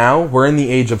 Right now we're in the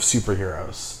age of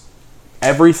superheroes.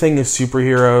 Everything is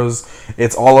superheroes.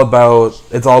 It's all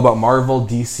about Marvel,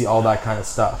 DC, all that kind of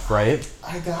stuff, right?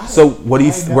 I got it. So what do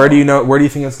you where do you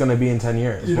think it's going to be in 10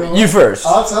 years? You know You what? first.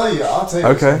 I'll tell you what's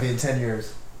Okay. going to be in 10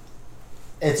 years.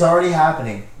 It's already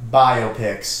happening.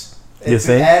 Biopics. You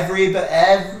think? Every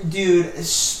dude,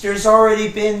 there's already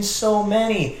been so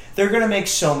many. They're gonna make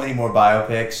so many more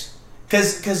biopics,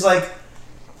 cause like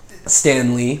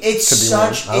Stan Lee. it's could be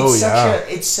such one. Oh, yeah.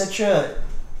 it's such a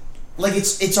like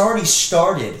it's already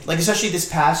started. Like especially this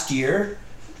past year,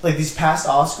 like these past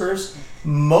Oscars,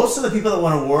 most of the people that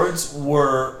won awards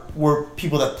were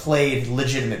people that played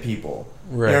legitimate people.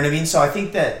 Right. You know what I mean? So I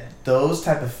think that those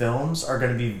type of films are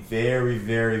going to be very,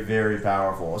 very, very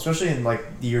powerful, especially in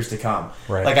like the years to come.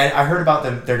 Right. Like I heard about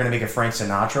them; they're going to make a Frank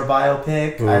Sinatra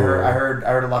biopic. Ooh. I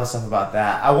heard a lot of stuff about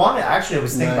that. I was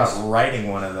thinking Nice. about writing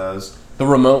one of those. The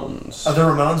Ramones. The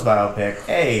Ramones biopic.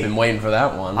 Hey, Been waiting for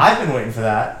that one. I've been waiting for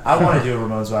that. I want to do a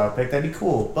Ramones biopic. That'd be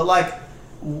cool. But like,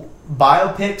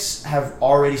 biopics have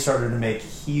already started to make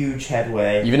huge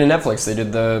headway. Even in Netflix, they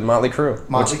did the Motley Crue.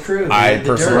 Motley which Crue, I The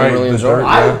personally Dirt. really The enjoyed. Dirt,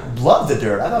 I yeah. love The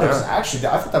Dirt. I thought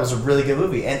Yeah. I thought that was a really good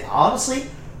movie. And honestly,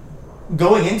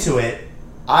 going into it,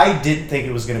 I didn't think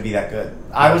it was going to be that good.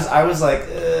 I was like,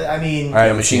 I mean, I Yeah,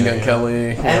 haven't Machine seen Gun it yet. Kelly.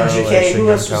 and Yeah, MGK. like Who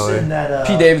else Machine Gun was in Kelly. that?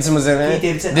 Pete Davidson was in it. Pete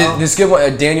Davidson. This good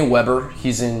one, Daniel Weber.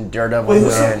 He's in Daredevil Wait,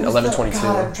 who's that? and Who's that? 11/22.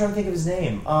 God, I'm trying to think of his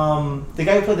name. The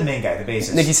guy who played the main guy, the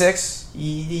bassist. Nikki Sixx.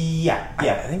 Yeah.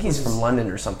 I think he's from London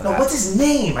or something. No, what's his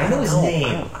name? I know his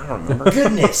name. I don't remember.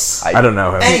 Goodness. I don't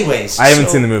know him. Anyways, I haven't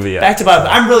so seen the movie yet. Back to Bob.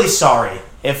 I'm really sorry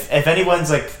if anyone's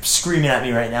like screaming at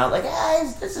me right now, like,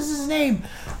 this is his name.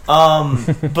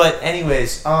 But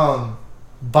anyways,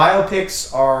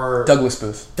 biopics are Douglas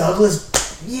Booth. Douglas.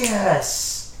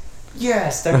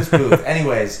 Yes, Douglas Booth.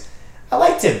 Anyways, I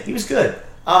liked him. He was good.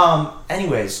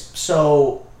 Anyways,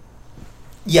 so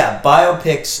yeah,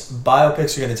 biopics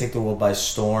are going to take the world by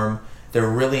storm. They're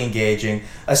really engaging,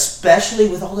 especially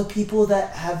with all the people that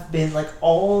have been like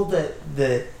all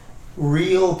the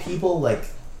real people like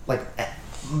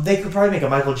they could probably make a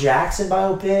Michael Jackson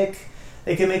biopic.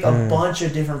 They could make a bunch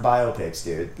of different biopics,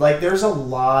 dude. Like there's a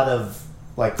lot of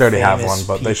like They already have famous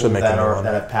one, but they should people make that another are one.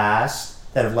 that have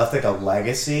passed, that have left like a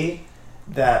legacy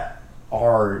that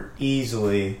are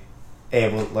easily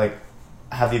able like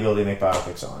have the ability to make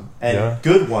biopics on, and Yeah.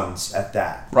 good ones at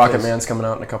that. Rocket Because- Man's coming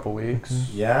out in a couple weeks.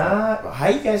 Yeah, how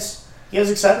you guys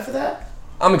excited for that?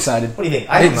 I'm excited. What do you think?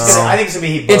 I think It's- it's gonna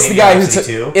be It's the Bohemian guy who Rhapsody took.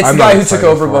 too. It's I'm the guy not who took excited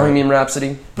over for it. Bohemian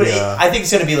Rhapsody. But Yeah. I think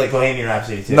it's gonna be like Bohemian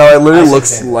Rhapsody too. No, it I literally say looks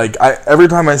the same. like every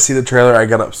time I see the trailer, I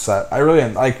get upset. I really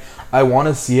am. Like I want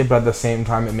to see it, but at the same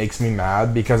time, it makes me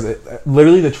mad because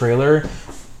literally the trailer,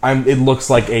 it looks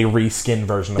like a reskin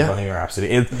version of Yeah. Bohemian Rhapsody.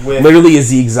 It With- literally is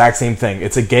the exact same thing.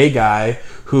 It's a gay guy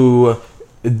who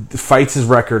fights his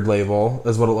record label,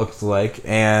 is what it looks like.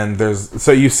 And there's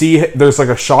like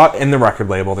a shot in the record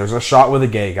label. There's a shot with a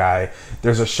gay guy.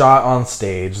 There's a shot on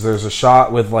stage. There's a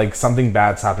shot with like something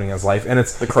bad's happening in his life, and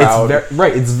it's The crowd.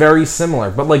 It's very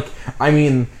similar, but like I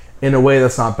mean, in a way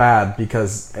that's not bad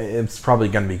because it's probably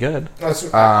gonna be good.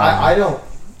 I don't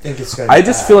think it's gonna. I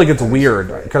just feel like it's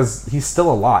weird because he's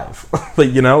still alive.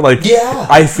 like Yeah,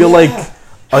 I feel yeah.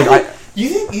 like You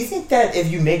think that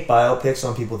if you make biopics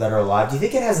on people that are alive, do you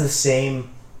think it has the same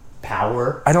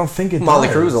power? I don't think it Motley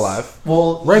does. Crue's alive.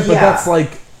 Well, Right, but yeah. that's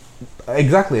like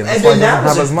exactly, and that's And why then it that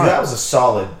doesn't have as much. was a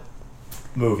solid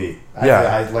movie.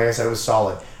 Yeah. Like I said, it was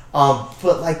solid.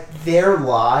 But like their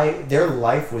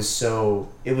life was so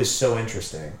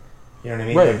interesting. You know what I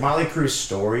mean? Right. Like Motley Crue's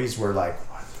stories were like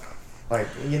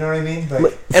you know what I mean?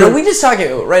 Like And are we just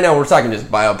talking right now? We're talking just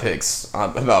biopics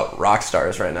about rock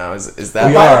stars right now. Is that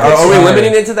We are. are we Sorry.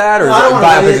 limiting it to that, or is No, I it don't wanna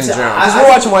limit biopics it in to- general? I- Because I we're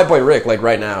think- watching White Boy Rick like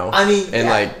right now. I mean, and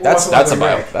yeah, like that's White a Boy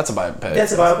bio Rick. that's a biopic.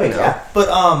 That's a biopic, you know? yeah.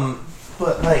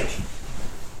 But like,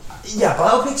 Yeah,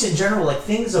 biopics in general, like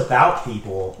things about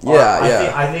people.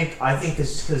 Yeah, I think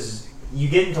because you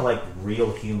get into like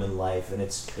real human life, and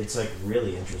it's like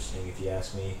really interesting if you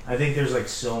ask me. I think there's like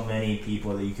so many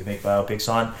people that you could make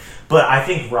biopics on, but I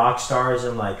think rock stars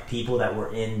and like people that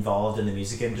were involved in the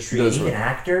music industry, Those even were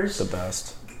actors, the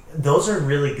best. those are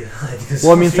really good. 'Cause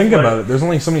Well, I mean, most think people about it. There's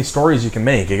only so many stories you can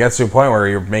make. It gets to a point where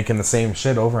you're making the same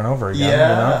shit over and over again.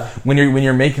 Yeah. You know? When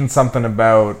you're making something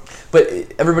about But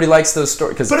everybody likes those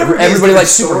stories because But everybody everybody has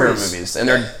likes their superhero stories. movies, and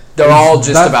they're all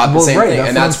just That- about the well, same right, thing, that's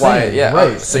and what that's I'm why, saying, yeah.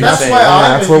 right. So you're That's saying, why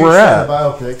I'm that's a where huge we're fan at.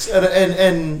 of biopics,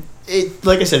 and it,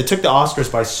 like I said, it took the Oscars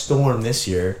by storm this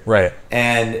year, right.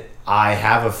 and I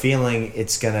have a feeling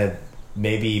it's gonna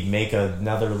maybe make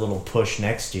another little push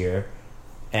next year,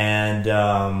 and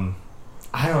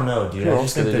I don't know, dude. Who I else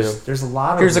just think could it there's a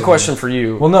lot of. here's a really- question for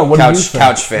you. Well, no, what do you couch think?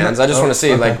 couch fans. I just want to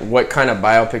see Okay. like what kind of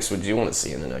biopics would you want to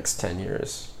see in the next 10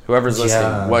 years? Whoever's listening,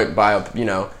 Yeah. what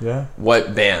Yeah.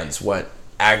 what bands,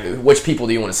 which people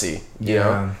do you want to see? You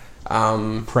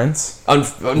know, Prince.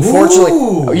 unfortunately,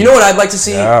 Ooh. you know what I'd like to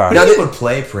see. Yeah. Who Now do you that- would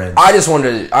play Prince? I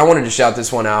wanted to shout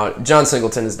this one out. John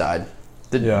Singleton has died.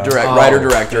 The Yeah. writer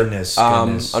director. Goodness,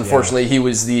 Unfortunately, he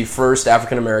was the first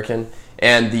African American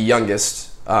and the youngest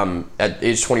at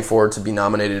age 24 to be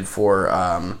nominated for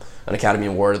an Academy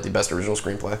Award at the Best Original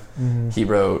Screenplay. He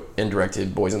wrote and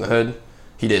directed Boys in the Hood.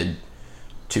 He did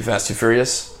Too Fast, Too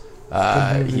Furious.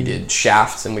 He did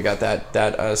Shaft, and we got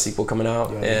that sequel coming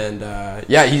out. And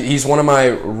he's one of my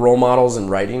role models in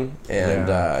writing, and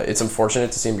it's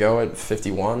unfortunate to see him go at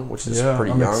 51, which is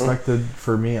pretty young. Unexpected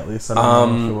for me at least. I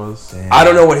don't know if it was. I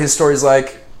don't know what his story's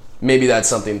like. Maybe that's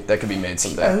something that could be made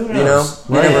someday. Yeah, who You know, knows?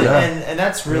 you never know. And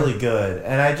that's really good.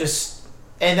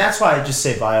 And that's why I just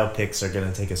say biopics are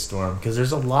gonna take a storm, because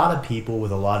there's a lot of people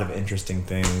with a lot of interesting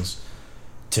things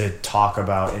to talk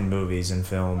about in movies and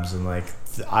films, and like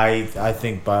I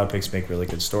think biopics make really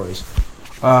good stories.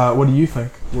 What do you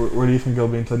think? Where do you think it'll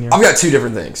be in 10 years? I've got two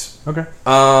different things. Okay.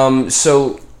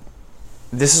 So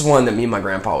this is one that me and my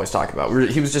grandpa always talk about.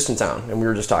 He was just in town, and we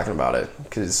were just talking about it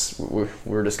because we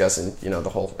were discussing, the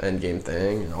whole Endgame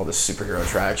thing and all this superhero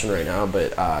traction right now.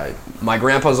 But my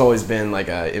grandpa's always been like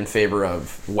in favor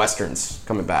of westerns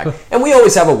coming back, and we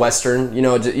always have a western,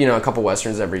 a couple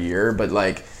westerns every year. But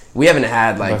like we haven't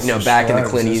had like Buster back in the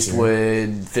Scruggs Clint this year.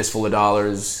 Eastwood, Fistful of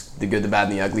Dollars, The Good, the Bad,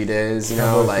 and the Ugly days.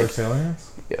 Cowboys Like. vs. Aliens?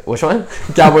 Which one?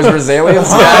 Cowboys vs. Aliens?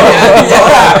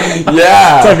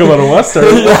 yeah. Talk about a western.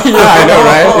 I know,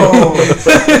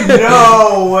 right?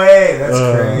 No way, that's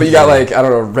crazy. But you got like I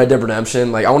don't know, Red Dead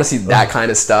Redemption. Like I want to see that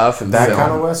kind of stuff. In That film.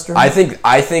 kind of western? I think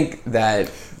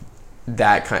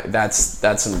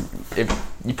that's some. If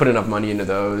you put enough money into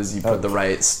those, you put the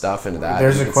right stuff into that.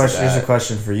 There's you a can see question. There's a that.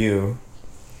 question for you.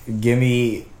 Give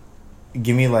me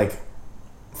like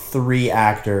 3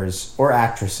 actors or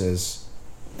actresses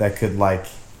that could like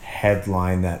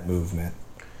headline that movement.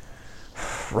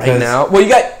 right 'Cause- now. Well, you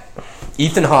got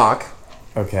Ethan Hawke.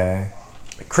 Okay.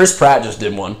 Chris Pratt just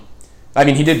did one. I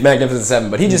mean, he did Magnificent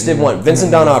Seven, but he just did one.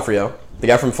 Vincent D'Onofrio, the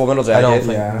guy from Full Metal Jacket. I don't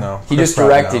think Yeah. no. He Chris just Pratt,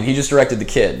 directed. no. He just directed The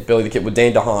Kid, Billy the Kid, with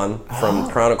Dane DeHaan from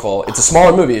Chronicle. It's a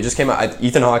smaller movie. It just came out.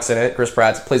 Ethan Hawke's in it. Chris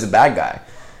Pratt plays a bad guy,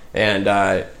 and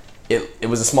it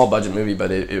was a small budget movie,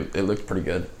 but it looked pretty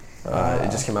good. It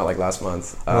just came out like last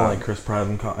month. I don't like Chris Pratt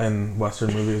in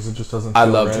Western movies. It just doesn't. I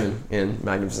feel loved right. him in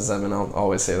Magnificent Seven. I'll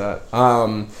always say that.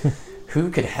 Who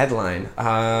could headline?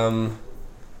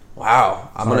 Wow,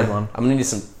 I'm Hard one. gonna need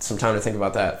some time to think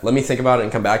about that. Let me think about it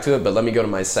and come back to it. But let me go to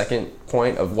my second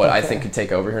point of what I think could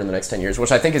take over here in the next 10 years,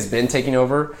 which I think has been taking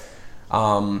over.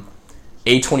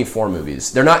 A24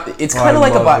 movies. They're not. It's kind of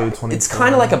like love a. A24. It's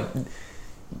kind of like a.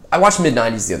 I watched Mid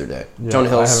 '90s the other day. Yeah, Jonah I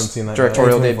Hill's haven't seen that yet.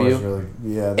 directorial A24 is debut. Really,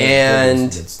 yeah, And- they're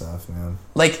doing some good stuff, man.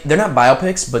 Like they're not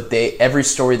biopics, but every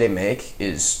story they make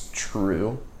is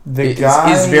true. The It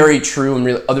guy is very true and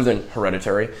real, other than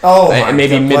Hereditary. Oh, and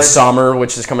maybe my God. Midsummer,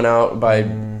 which is coming out by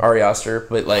Ari Aster.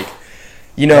 But like,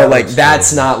 That like looks that's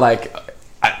crazy. not like.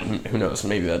 Who knows?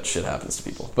 Maybe that shit happens to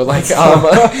people. But like,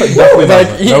 Definitely like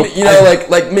doesn't. Nope.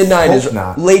 like Mid '90s, Hope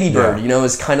not. Lady Bird. Yeah.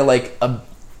 Is kind of like a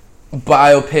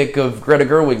biopic of Greta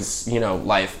Gerwig's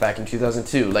life back in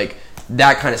 2002, like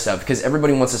that kind of stuff. Because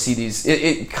everybody wants to see these.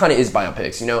 It kind of is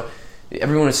biopics.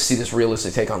 Everyone wants to see this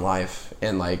realistic take on life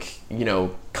and like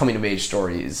coming of age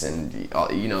stories and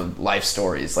life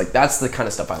stories. Like that's the kind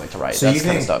of stuff I like to write. So That's you the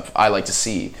kind of think- stuff I like to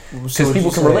see because would people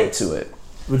you can say- relate to it.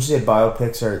 Would you say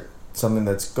biopics are something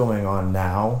that's going on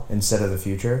now instead of the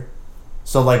future?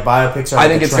 So like biopics are. I like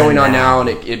think a it's trend going on now and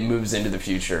it moves into the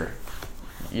future.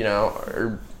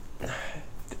 Or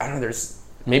I don't know.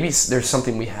 maybe there's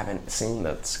something we haven't seen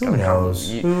that's Who gonna knows?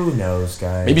 come. Who knows,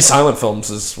 guys? Maybe silent films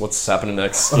is what's happening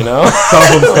next. You know,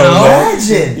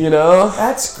 Imagine. you know.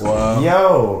 That's Wow.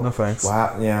 yo. No thanks.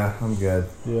 Wow. Yeah, I'm good.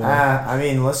 Yeah. I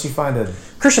mean, unless you find a.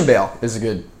 Christian Bale is a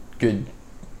good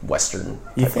Western.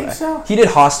 You type think guy. so? He did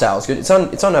Hostiles. Good. It's on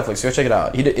Netflix. Go check it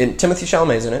out. He did. And Timothy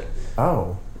Chalamet's in it.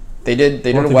 Oh. They did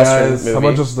a What the Western guys, movie. how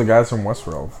about just the guys from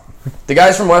Westworld? The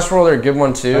guys from Westworld are a good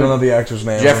one too. I don't know the actor's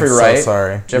name. Jeffrey I'm Wright. So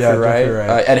sorry. Jeffrey Yeah, Wright. Jeffrey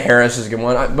Wright. Ed Harris is a good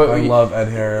one. I love Ed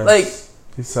Harris.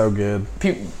 like- he's so good.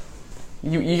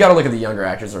 You got to look at the younger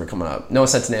actors that are coming up. Noah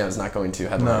Centineo is not going to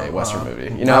headline No, a Western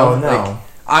movie. You know, No. Like,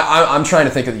 I'm trying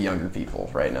to think of the younger people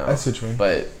right now. I see what you mean.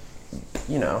 But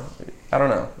you know, I don't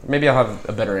know. Maybe I'll have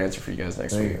a better answer for you guys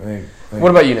next week. Think- What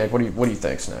about you, Nick? What do you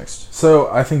think's next?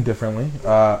 So I think differently.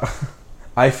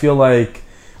 I feel like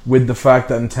with the fact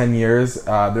that in 10 years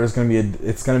there's going to be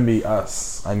it's going to be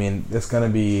us. I mean, it's going to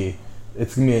be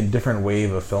a different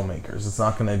wave of filmmakers. It's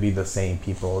not going to be the same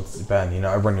people it's been. You know,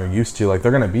 everyone you're used to, like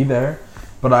they're going to be there,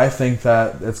 but I think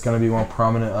that it's going to be more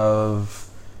prominent of,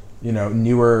 you know,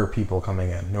 newer people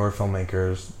coming in, newer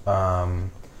filmmakers,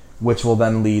 which will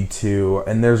then lead to,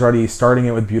 and there's already starting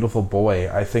it with Beautiful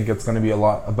Boy. I think it's going to be a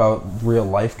lot about real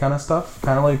life kind of stuff,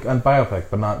 kind of like a biopic,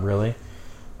 but not really.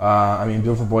 I mean,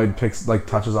 Beautiful Boy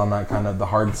touches on that kind of the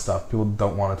hard stuff people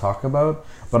don't want to talk about,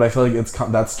 but I feel like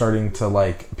that's starting to,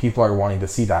 like, people are wanting to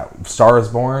see that. Star is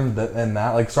Born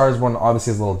like Star is Born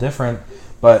obviously is a little different,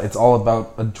 but it's all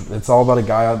about a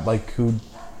guy like who,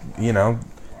 you know,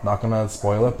 not gonna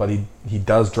spoil it, but he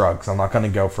does drugs. I'm not gonna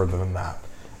go further than that.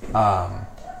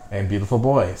 And Beautiful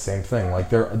Boy, same thing.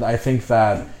 Like I think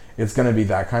that it's gonna be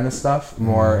that kind of stuff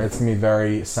more. It's gonna be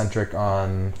very centric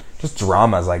on just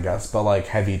dramas, I guess, but like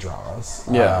heavy dramas.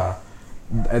 Yeah.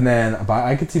 And then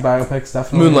I could see biopics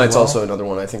definitely. Moonlight's as well. also another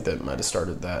one. I think that might have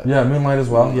started that. Yeah, Moonlight as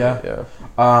well. Yeah.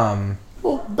 Yeah.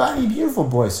 Well, Beautiful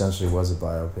Boy essentially was a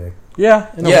biopic. Yeah.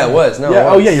 in a Yeah, way. it was. No, Yeah. it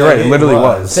Oh was. yeah, you're right. It It literally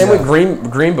was. was. Same Yeah.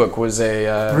 with Green Book was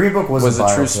a Green Book was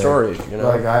a true biopic. story. You know.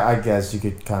 Like I guess you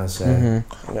could kind of say.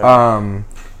 Yeah.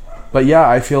 But yeah,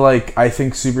 I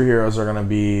think superheroes are gonna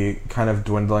be kind of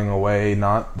dwindling away,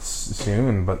 not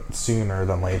soon, but sooner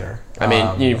than later. I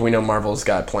mean, we know Marvel's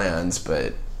got plans,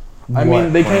 but I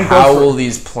mean, they can't how go will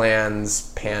these plans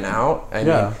pan out? I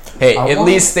Yeah. mean, hey, I at want-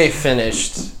 least they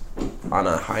finished on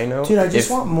a high note. Dude, I just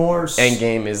If want more.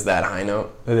 Endgame is that high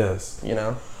note, It is. you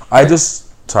know.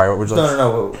 Sorry, what would you like?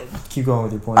 No. Keep going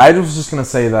with your point. I was just gonna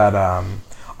say that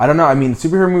I don't know. I mean,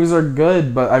 superhero movies are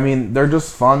good, but I mean they're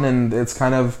just fun, and it's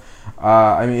kind of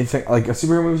I mean, like a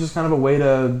superhero movie is just kind of a way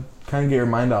to kind of get your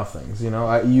mind off things. You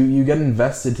know, you get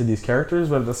invested to these characters,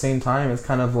 but at the same time, it's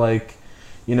kind of like,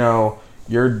 you know,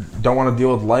 you don't want to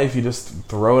deal with life. You just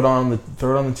throw it on the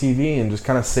TV and just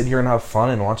kind of sit here and have fun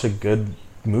and watch a good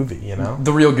movie. You know.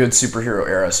 The real good superhero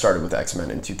era started with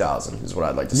X-Men in 2000, is what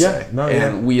I'd like to Yeah, say. no,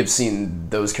 and yeah. we have seen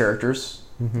those characters.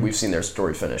 We've seen their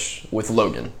story finish with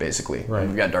Logan, basically. Right.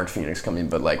 We've got Dark Phoenix coming,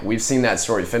 but like we've seen that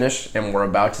story finish, and we're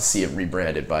about to see it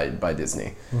rebranded by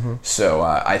Disney. So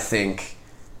I think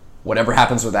whatever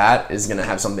happens with that is going to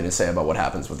have something to say about what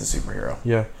happens with the superhero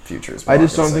Yeah. future. is what I I'm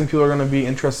just gonna don't say. think people are going to be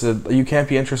interested. You can't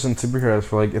be interested in superheroes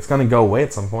for like, it's going to go away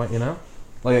at some point, you know?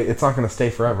 Like, it's not going to stay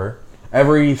forever.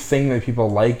 Everything that people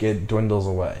like, it dwindles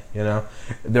away, you know?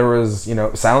 There was, you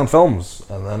know, silent films,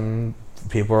 and then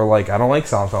people are like, I don't like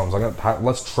silent films.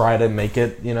 Let's try to make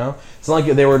it, you know? It's not like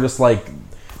they were just like,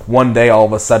 one day all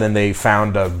of a sudden they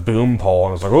found a boom pole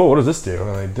and it was like, oh, what does this do?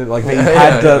 And they did, like, they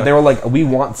they were like, we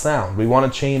want sound. We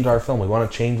want to change our film. We want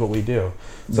to change what we do.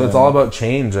 So it's all about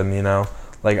change, and, you know,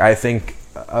 like, I think,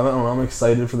 I don't know, I'm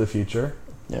excited for the future.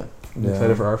 Yeah. I'm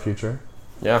excited for our future.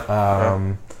 Yeah.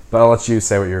 But I'll let you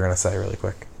say what you're going to say really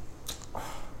quick.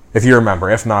 If you remember.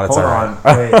 If not, it's Hold alright.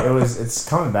 on. Wait, it's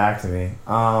coming back to me.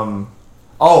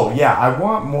 Oh yeah, I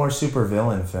want more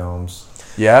supervillain films.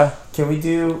 Yeah? Can we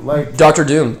do like Doctor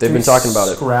Doom. They've can been we talking about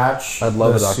it. Scratch I'd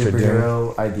love the a Dr. Doom.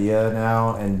 superhero idea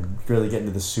now and really get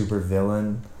into the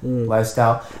supervillain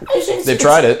lifestyle. I just think They've it's-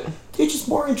 tried it. It's just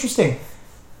more interesting.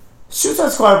 Suicide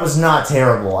Squad was not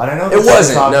terrible, and I know It that's what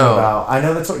wasn't, you're talking no. about. I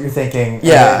know that's what you're thinking.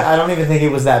 Yeah. And I don't even think it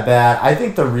was that bad. I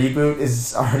think the reboot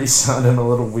is already sounding a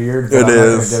little weird. but It I'm not gonna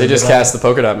is. get They into just that. cast the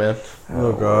polka dot man.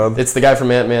 Oh, God. It's the guy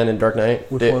from Ant-Man and Dark Knight.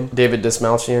 Which one? David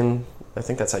Dastmalchian. I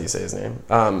think that's how you say his name.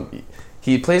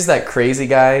 He plays that crazy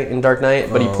guy in Dark Knight,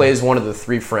 but he plays one of the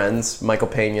three friends. Michael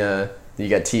Pena. You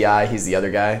got T.I. He's the other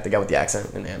guy. The guy with the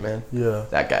accent in Ant-Man. Yeah.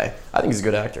 That guy. I think he's a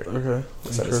good actor. Okay.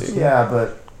 Excited to see. Yeah,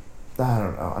 but I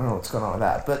don't know. I don't know what's going on with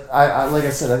that. But I like I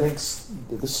said, I think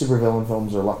the supervillain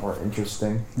films are a lot more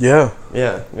interesting. Yeah.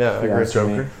 Yeah, I agree. Yeah, to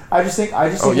me. I just think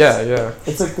Oh, yeah.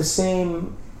 it's like the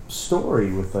same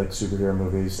story with like superhero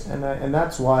movies, and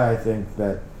that's why I think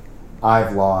that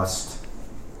I've lost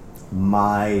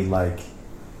my like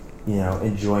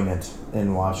enjoyment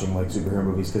in watching like superhero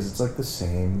movies because it's like the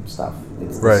same stuff.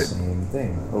 It's the Right. same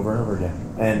thing over and over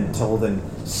again, and told in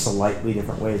slightly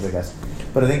different ways, I guess.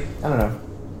 But I don't know.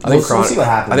 I think we'll see what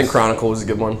happens. I think Chronicle was a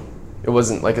good one. It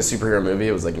wasn't like a superhero movie.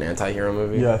 It was like an anti-hero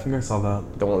movie. Yeah, I think I saw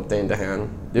that. The one with Dane DeHaan.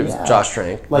 It was Yeah. Josh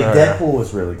Trank. Like Yeah. Deadpool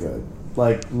was really good.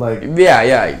 Like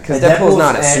Yeah, because Deadpool's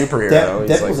not a superhero.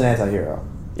 He's Deadpool's like, an anti-hero.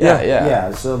 yeah.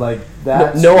 Yeah. So like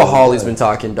that. Noah Hawley's been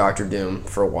talking Doctor Doom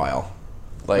for a while.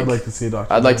 Like, I'd like to see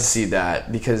Doctor. I'd like to see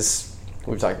that because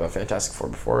we've talked about Fantastic Four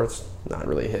before. It's not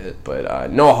really a hit,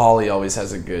 but Noah Hawley always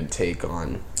has a good take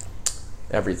on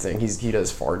everything. He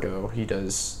does Fargo. He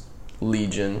does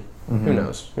Legion. Mm-hmm. Who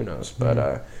knows? But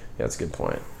yeah, that's a good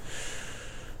point.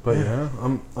 But yeah,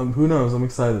 I'm. Who knows? I'm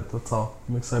excited. That's all.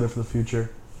 I'm excited for the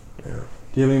future. Yeah.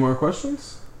 Do you have any more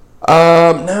questions?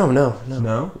 No.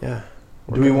 No. Yeah.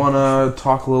 Do we want to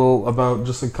talk a little about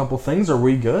just a couple things? Or are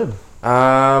we good?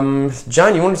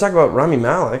 John, you want to talk about Rami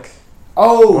Malek?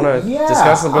 Oh, Wanna yeah.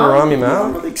 discuss a bit of Rami Malek?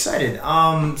 I'm really excited.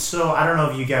 So I don't know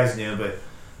if you guys knew, but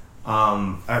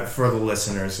for the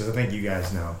listeners, 'cause I think you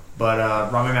guys know, but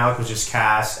Rami Malek was just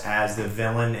cast as the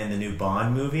villain in the new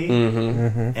Bond movie,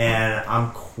 and I'm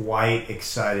quite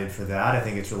excited for that. I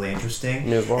think it's really interesting,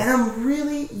 Me as well. and I'm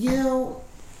really,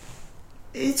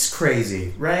 it's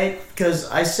crazy, right? Because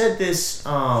I said this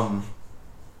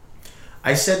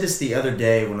the other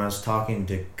day when I was talking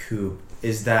to Coop,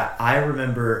 is that I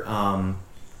remember, I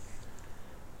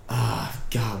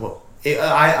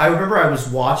remember I was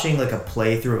watching like a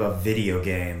playthrough of a video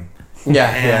game, Yeah.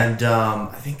 and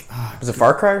I think Was it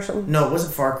Far Cry or something? no, it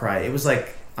wasn't Far Cry. It was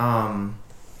like it was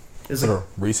Is it like a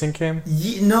recent game?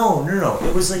 no.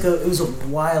 It was a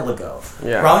while ago.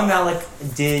 Yeah. Rami Malek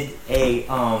did a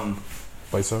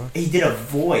Voiceover? he did a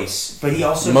voice, but he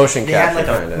also Motion they had like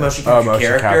capture, a kinda. motion Oh, capture motion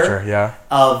character capture. Yeah.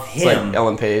 of It's him like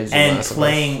Ellen Page and Last of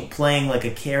Us. playing like a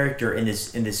character in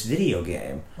this video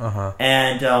game. Uh huh.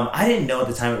 And I didn't know at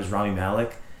the time it was Rami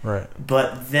Malek, Right.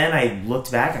 but then I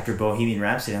looked back after Bohemian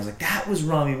Rhapsody and I was like, that was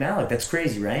Rami Malek. That's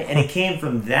crazy, right? And it came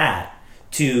from that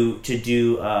to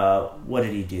do what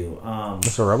did he do?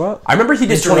 Mr. Robot. I remember he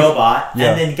did Mr. Robot,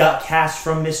 Yeah. and then got cast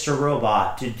from Mr.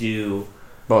 Robot to do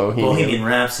Bohemian. Bohemian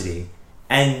Rhapsody,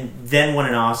 and then won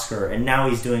an Oscar, and now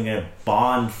he's doing a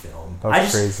Bond film. That's I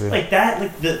just crazy. like that.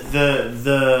 Like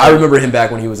the I remember him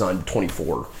back when he was on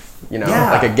 24. You know,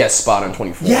 Yeah. like a guest spot on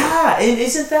 24. yeah, and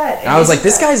isn't that? And I was like,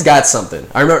 this guy's got something.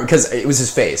 I remember because it was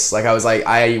his face. Like I was like,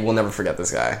 I will never forget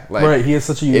this guy. Like, Right. He has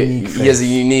such a unique. he has a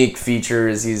unique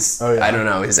features. He's Oh, yeah. I don't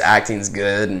know. His acting's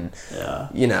good, and Yeah.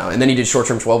 you know. And then he did Short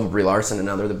Term 12 with Brie Larson, and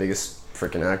now they're the biggest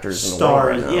freaking actors in the world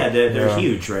Stars, right now. yeah, they're Yeah.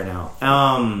 huge right now.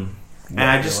 And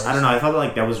I don't know. I felt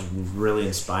like that was really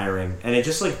inspiring, and it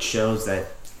just like shows that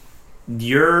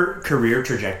your career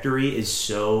trajectory is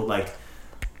so like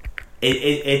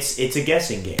it's a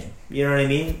guessing game. You know what I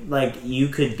mean? Like you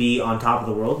could be on top of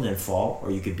the world and then fall,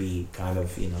 or you could be kind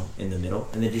of in the middle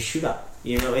and then just shoot up.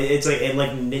 It's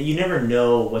like you never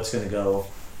know what's gonna go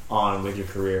on with your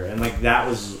career, and like that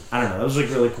was that was like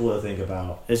really cool to think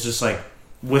about. It's just like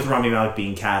with Rami Malek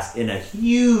being cast in a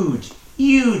huge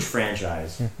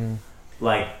franchise,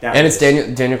 like that. And was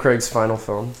it's Daniel Craig's final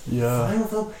film. Yeah. final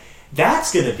film.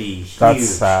 That's gonna be huge. That's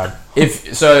sad.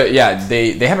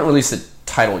 They haven't released the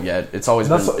title yet. It's always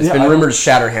That's- been, it's yeah, been I- rumored as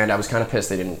Shatterhand. I was kind of pissed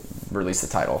they didn't release the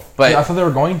title, but Yeah, I thought they were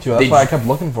going to. That's they- why I kept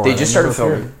looking for it. they just It never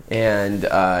started appeared. filming,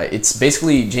 and it's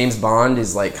basically James Bond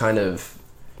is like kind of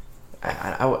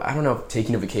I don't know,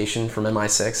 taking a vacation from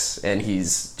MI6, and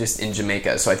he's just in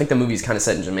Jamaica. So I think the movie's kind of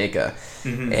set in Jamaica,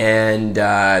 and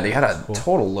they had a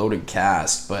total loaded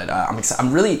cast. But I'm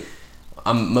excited.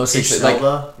 I'm mostly Idris like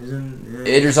Elba isn't.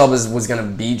 Idris Elba was gonna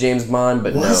be James Bond,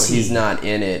 but Was no, he's he? not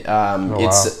in it. wow.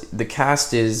 It's the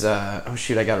cast is oh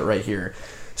shoot, I got it right here.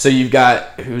 So you've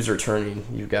got who's returning.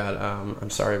 You've got I'm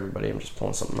sorry everybody, I'm just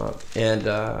pulling something up, and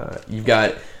you've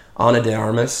got Ana de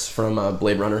Armas from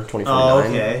Blade Runner 2049. Oh,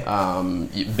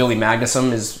 okay. Billy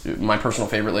Magnuson is my personal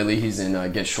favorite lately. He's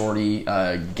in Get Shorty,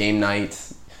 Game Night.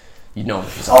 You know,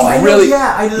 he's Oh, I know. really.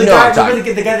 Yeah, I know the you know what I'm guy. talking-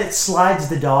 Remember the guy that slides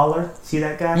the dollar? See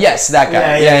that guy? Yes, that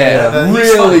guy. Yeah, he's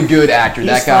Really funny. good actor. He's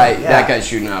That guy. funny, yeah. That guy's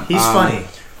shooting up. He's funny.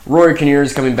 Rory Kinnear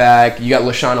is coming back. You got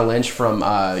Lashana Lynch from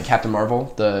Captain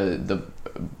Marvel, the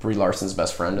Brie Larson's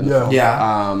best friend in the Yeah. film.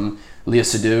 Yeah. Leah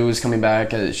Seydoux is coming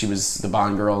back. She was the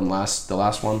Bond girl in the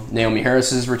last one. Naomi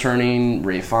Harris is returning.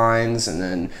 Ray Fiennes, and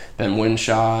then Ben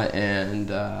Winshaw,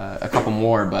 and a couple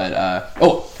more. But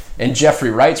and Jeffrey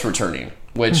Wright's returning,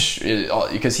 which is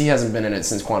because he hasn't been in it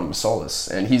since Quantum of Solace,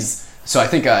 and he's So I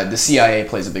think the CIA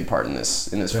plays a big part in this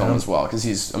film as well because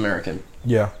he's American.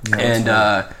 Yeah. And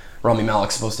Rami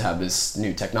Malek's supposed to have this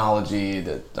new technology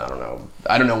that I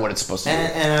don't know what it's supposed to do.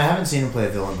 And I haven't seen him play a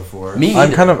villain before. Me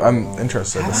I'm either. I'm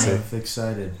interested to see. I'm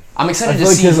excited. I'm I excited feel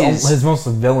to like see his most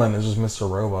villain is just Mr.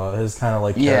 Robot. His kind of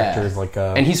like character is like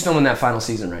and he's filming that final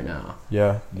season right now.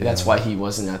 yeah. That's why he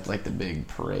wasn't at like the big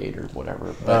parade or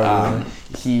whatever. But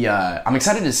I'm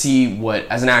excited to see what,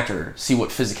 as an actor, see what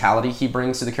physicality he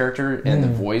brings to the character and the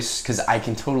voice, because I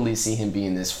can totally see him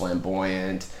being this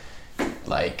flamboyant,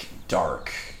 like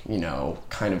dark,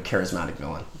 kind of charismatic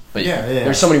villain. But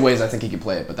there's so many ways I think he could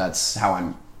play it, but that's how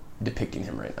I'm depicting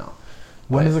him right now.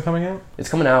 When is it coming out? It's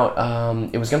coming out.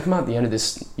 It was going to come out at the end of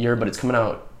this year, but it's coming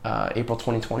out April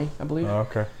 2020, I believe. Oh,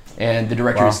 okay. And the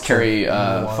director is Kerry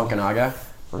Fukunaga.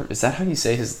 Or is that how you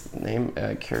say his name?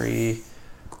 Kerry.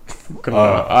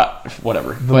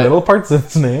 Whatever. The middle part's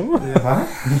his name.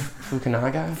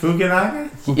 Fukunaga. Fukunaga?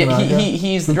 Yeah,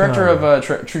 he's the director of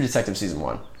True Detective season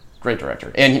 1. Great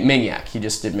director. And Maniac. He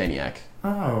just did Maniac. Oh.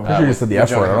 I'm sure you said the F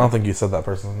Jonah word. I Hill. don't think you said that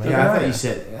person's name. Yeah, I thought you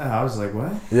said. Yeah, I was like,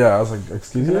 what? Yeah, I was like,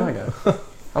 excuse you? Fukunaga.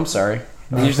 I'm sorry.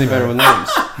 I'm usually better with names.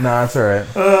 Nah, it's alright.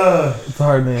 It's a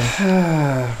hard name.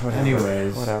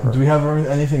 Anyways. Whatever. Do we have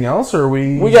anything else, or are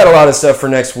we? We got a lot of stuff for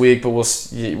next week, but we'll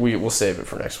save it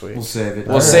for next week. We'll save it.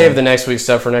 We'll save the next week's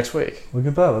stuff for next week. Look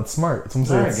at that. That's smart. Someone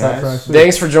say Alright, it's set for guys. next week.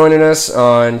 Thanks for joining us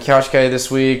on Couch Guy this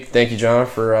week. Thank you, John,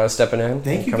 for stepping in.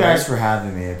 Thank you Coming guys in. for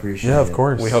having me. I appreciate it. Yeah, of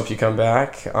course. We hope you come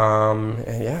back.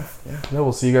 And yeah. Yeah,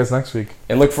 we'll see you guys next week.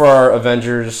 And look for our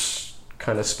Avengers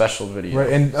kind of special video.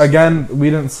 Right, and again, we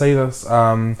didn't say this.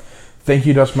 Thank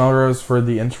you, Dutch Melrose, for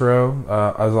the intro,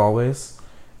 as always.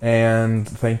 And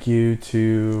thank you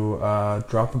to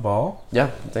Drop the Ball.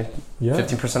 Yeah. Yeah.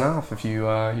 15% off if you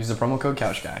use the promo code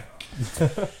Couch Guy.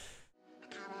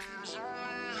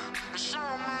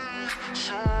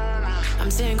 I'm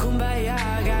saying kumbaya,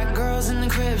 got girls in the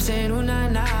crib saying ooh nah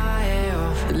nah,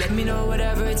 yeah. Let me know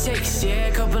whatever it takes, yeah.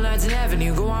 Couple nights in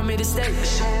Avenue, go on me to stay.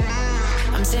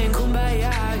 I'm saying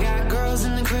kumbaya, got girls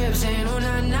in the crib saying ooh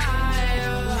nah nah,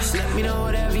 yeah. Just let me know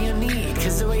whatever you need,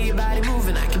 cause the way your body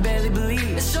moving, I can barely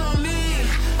believe. It's on me.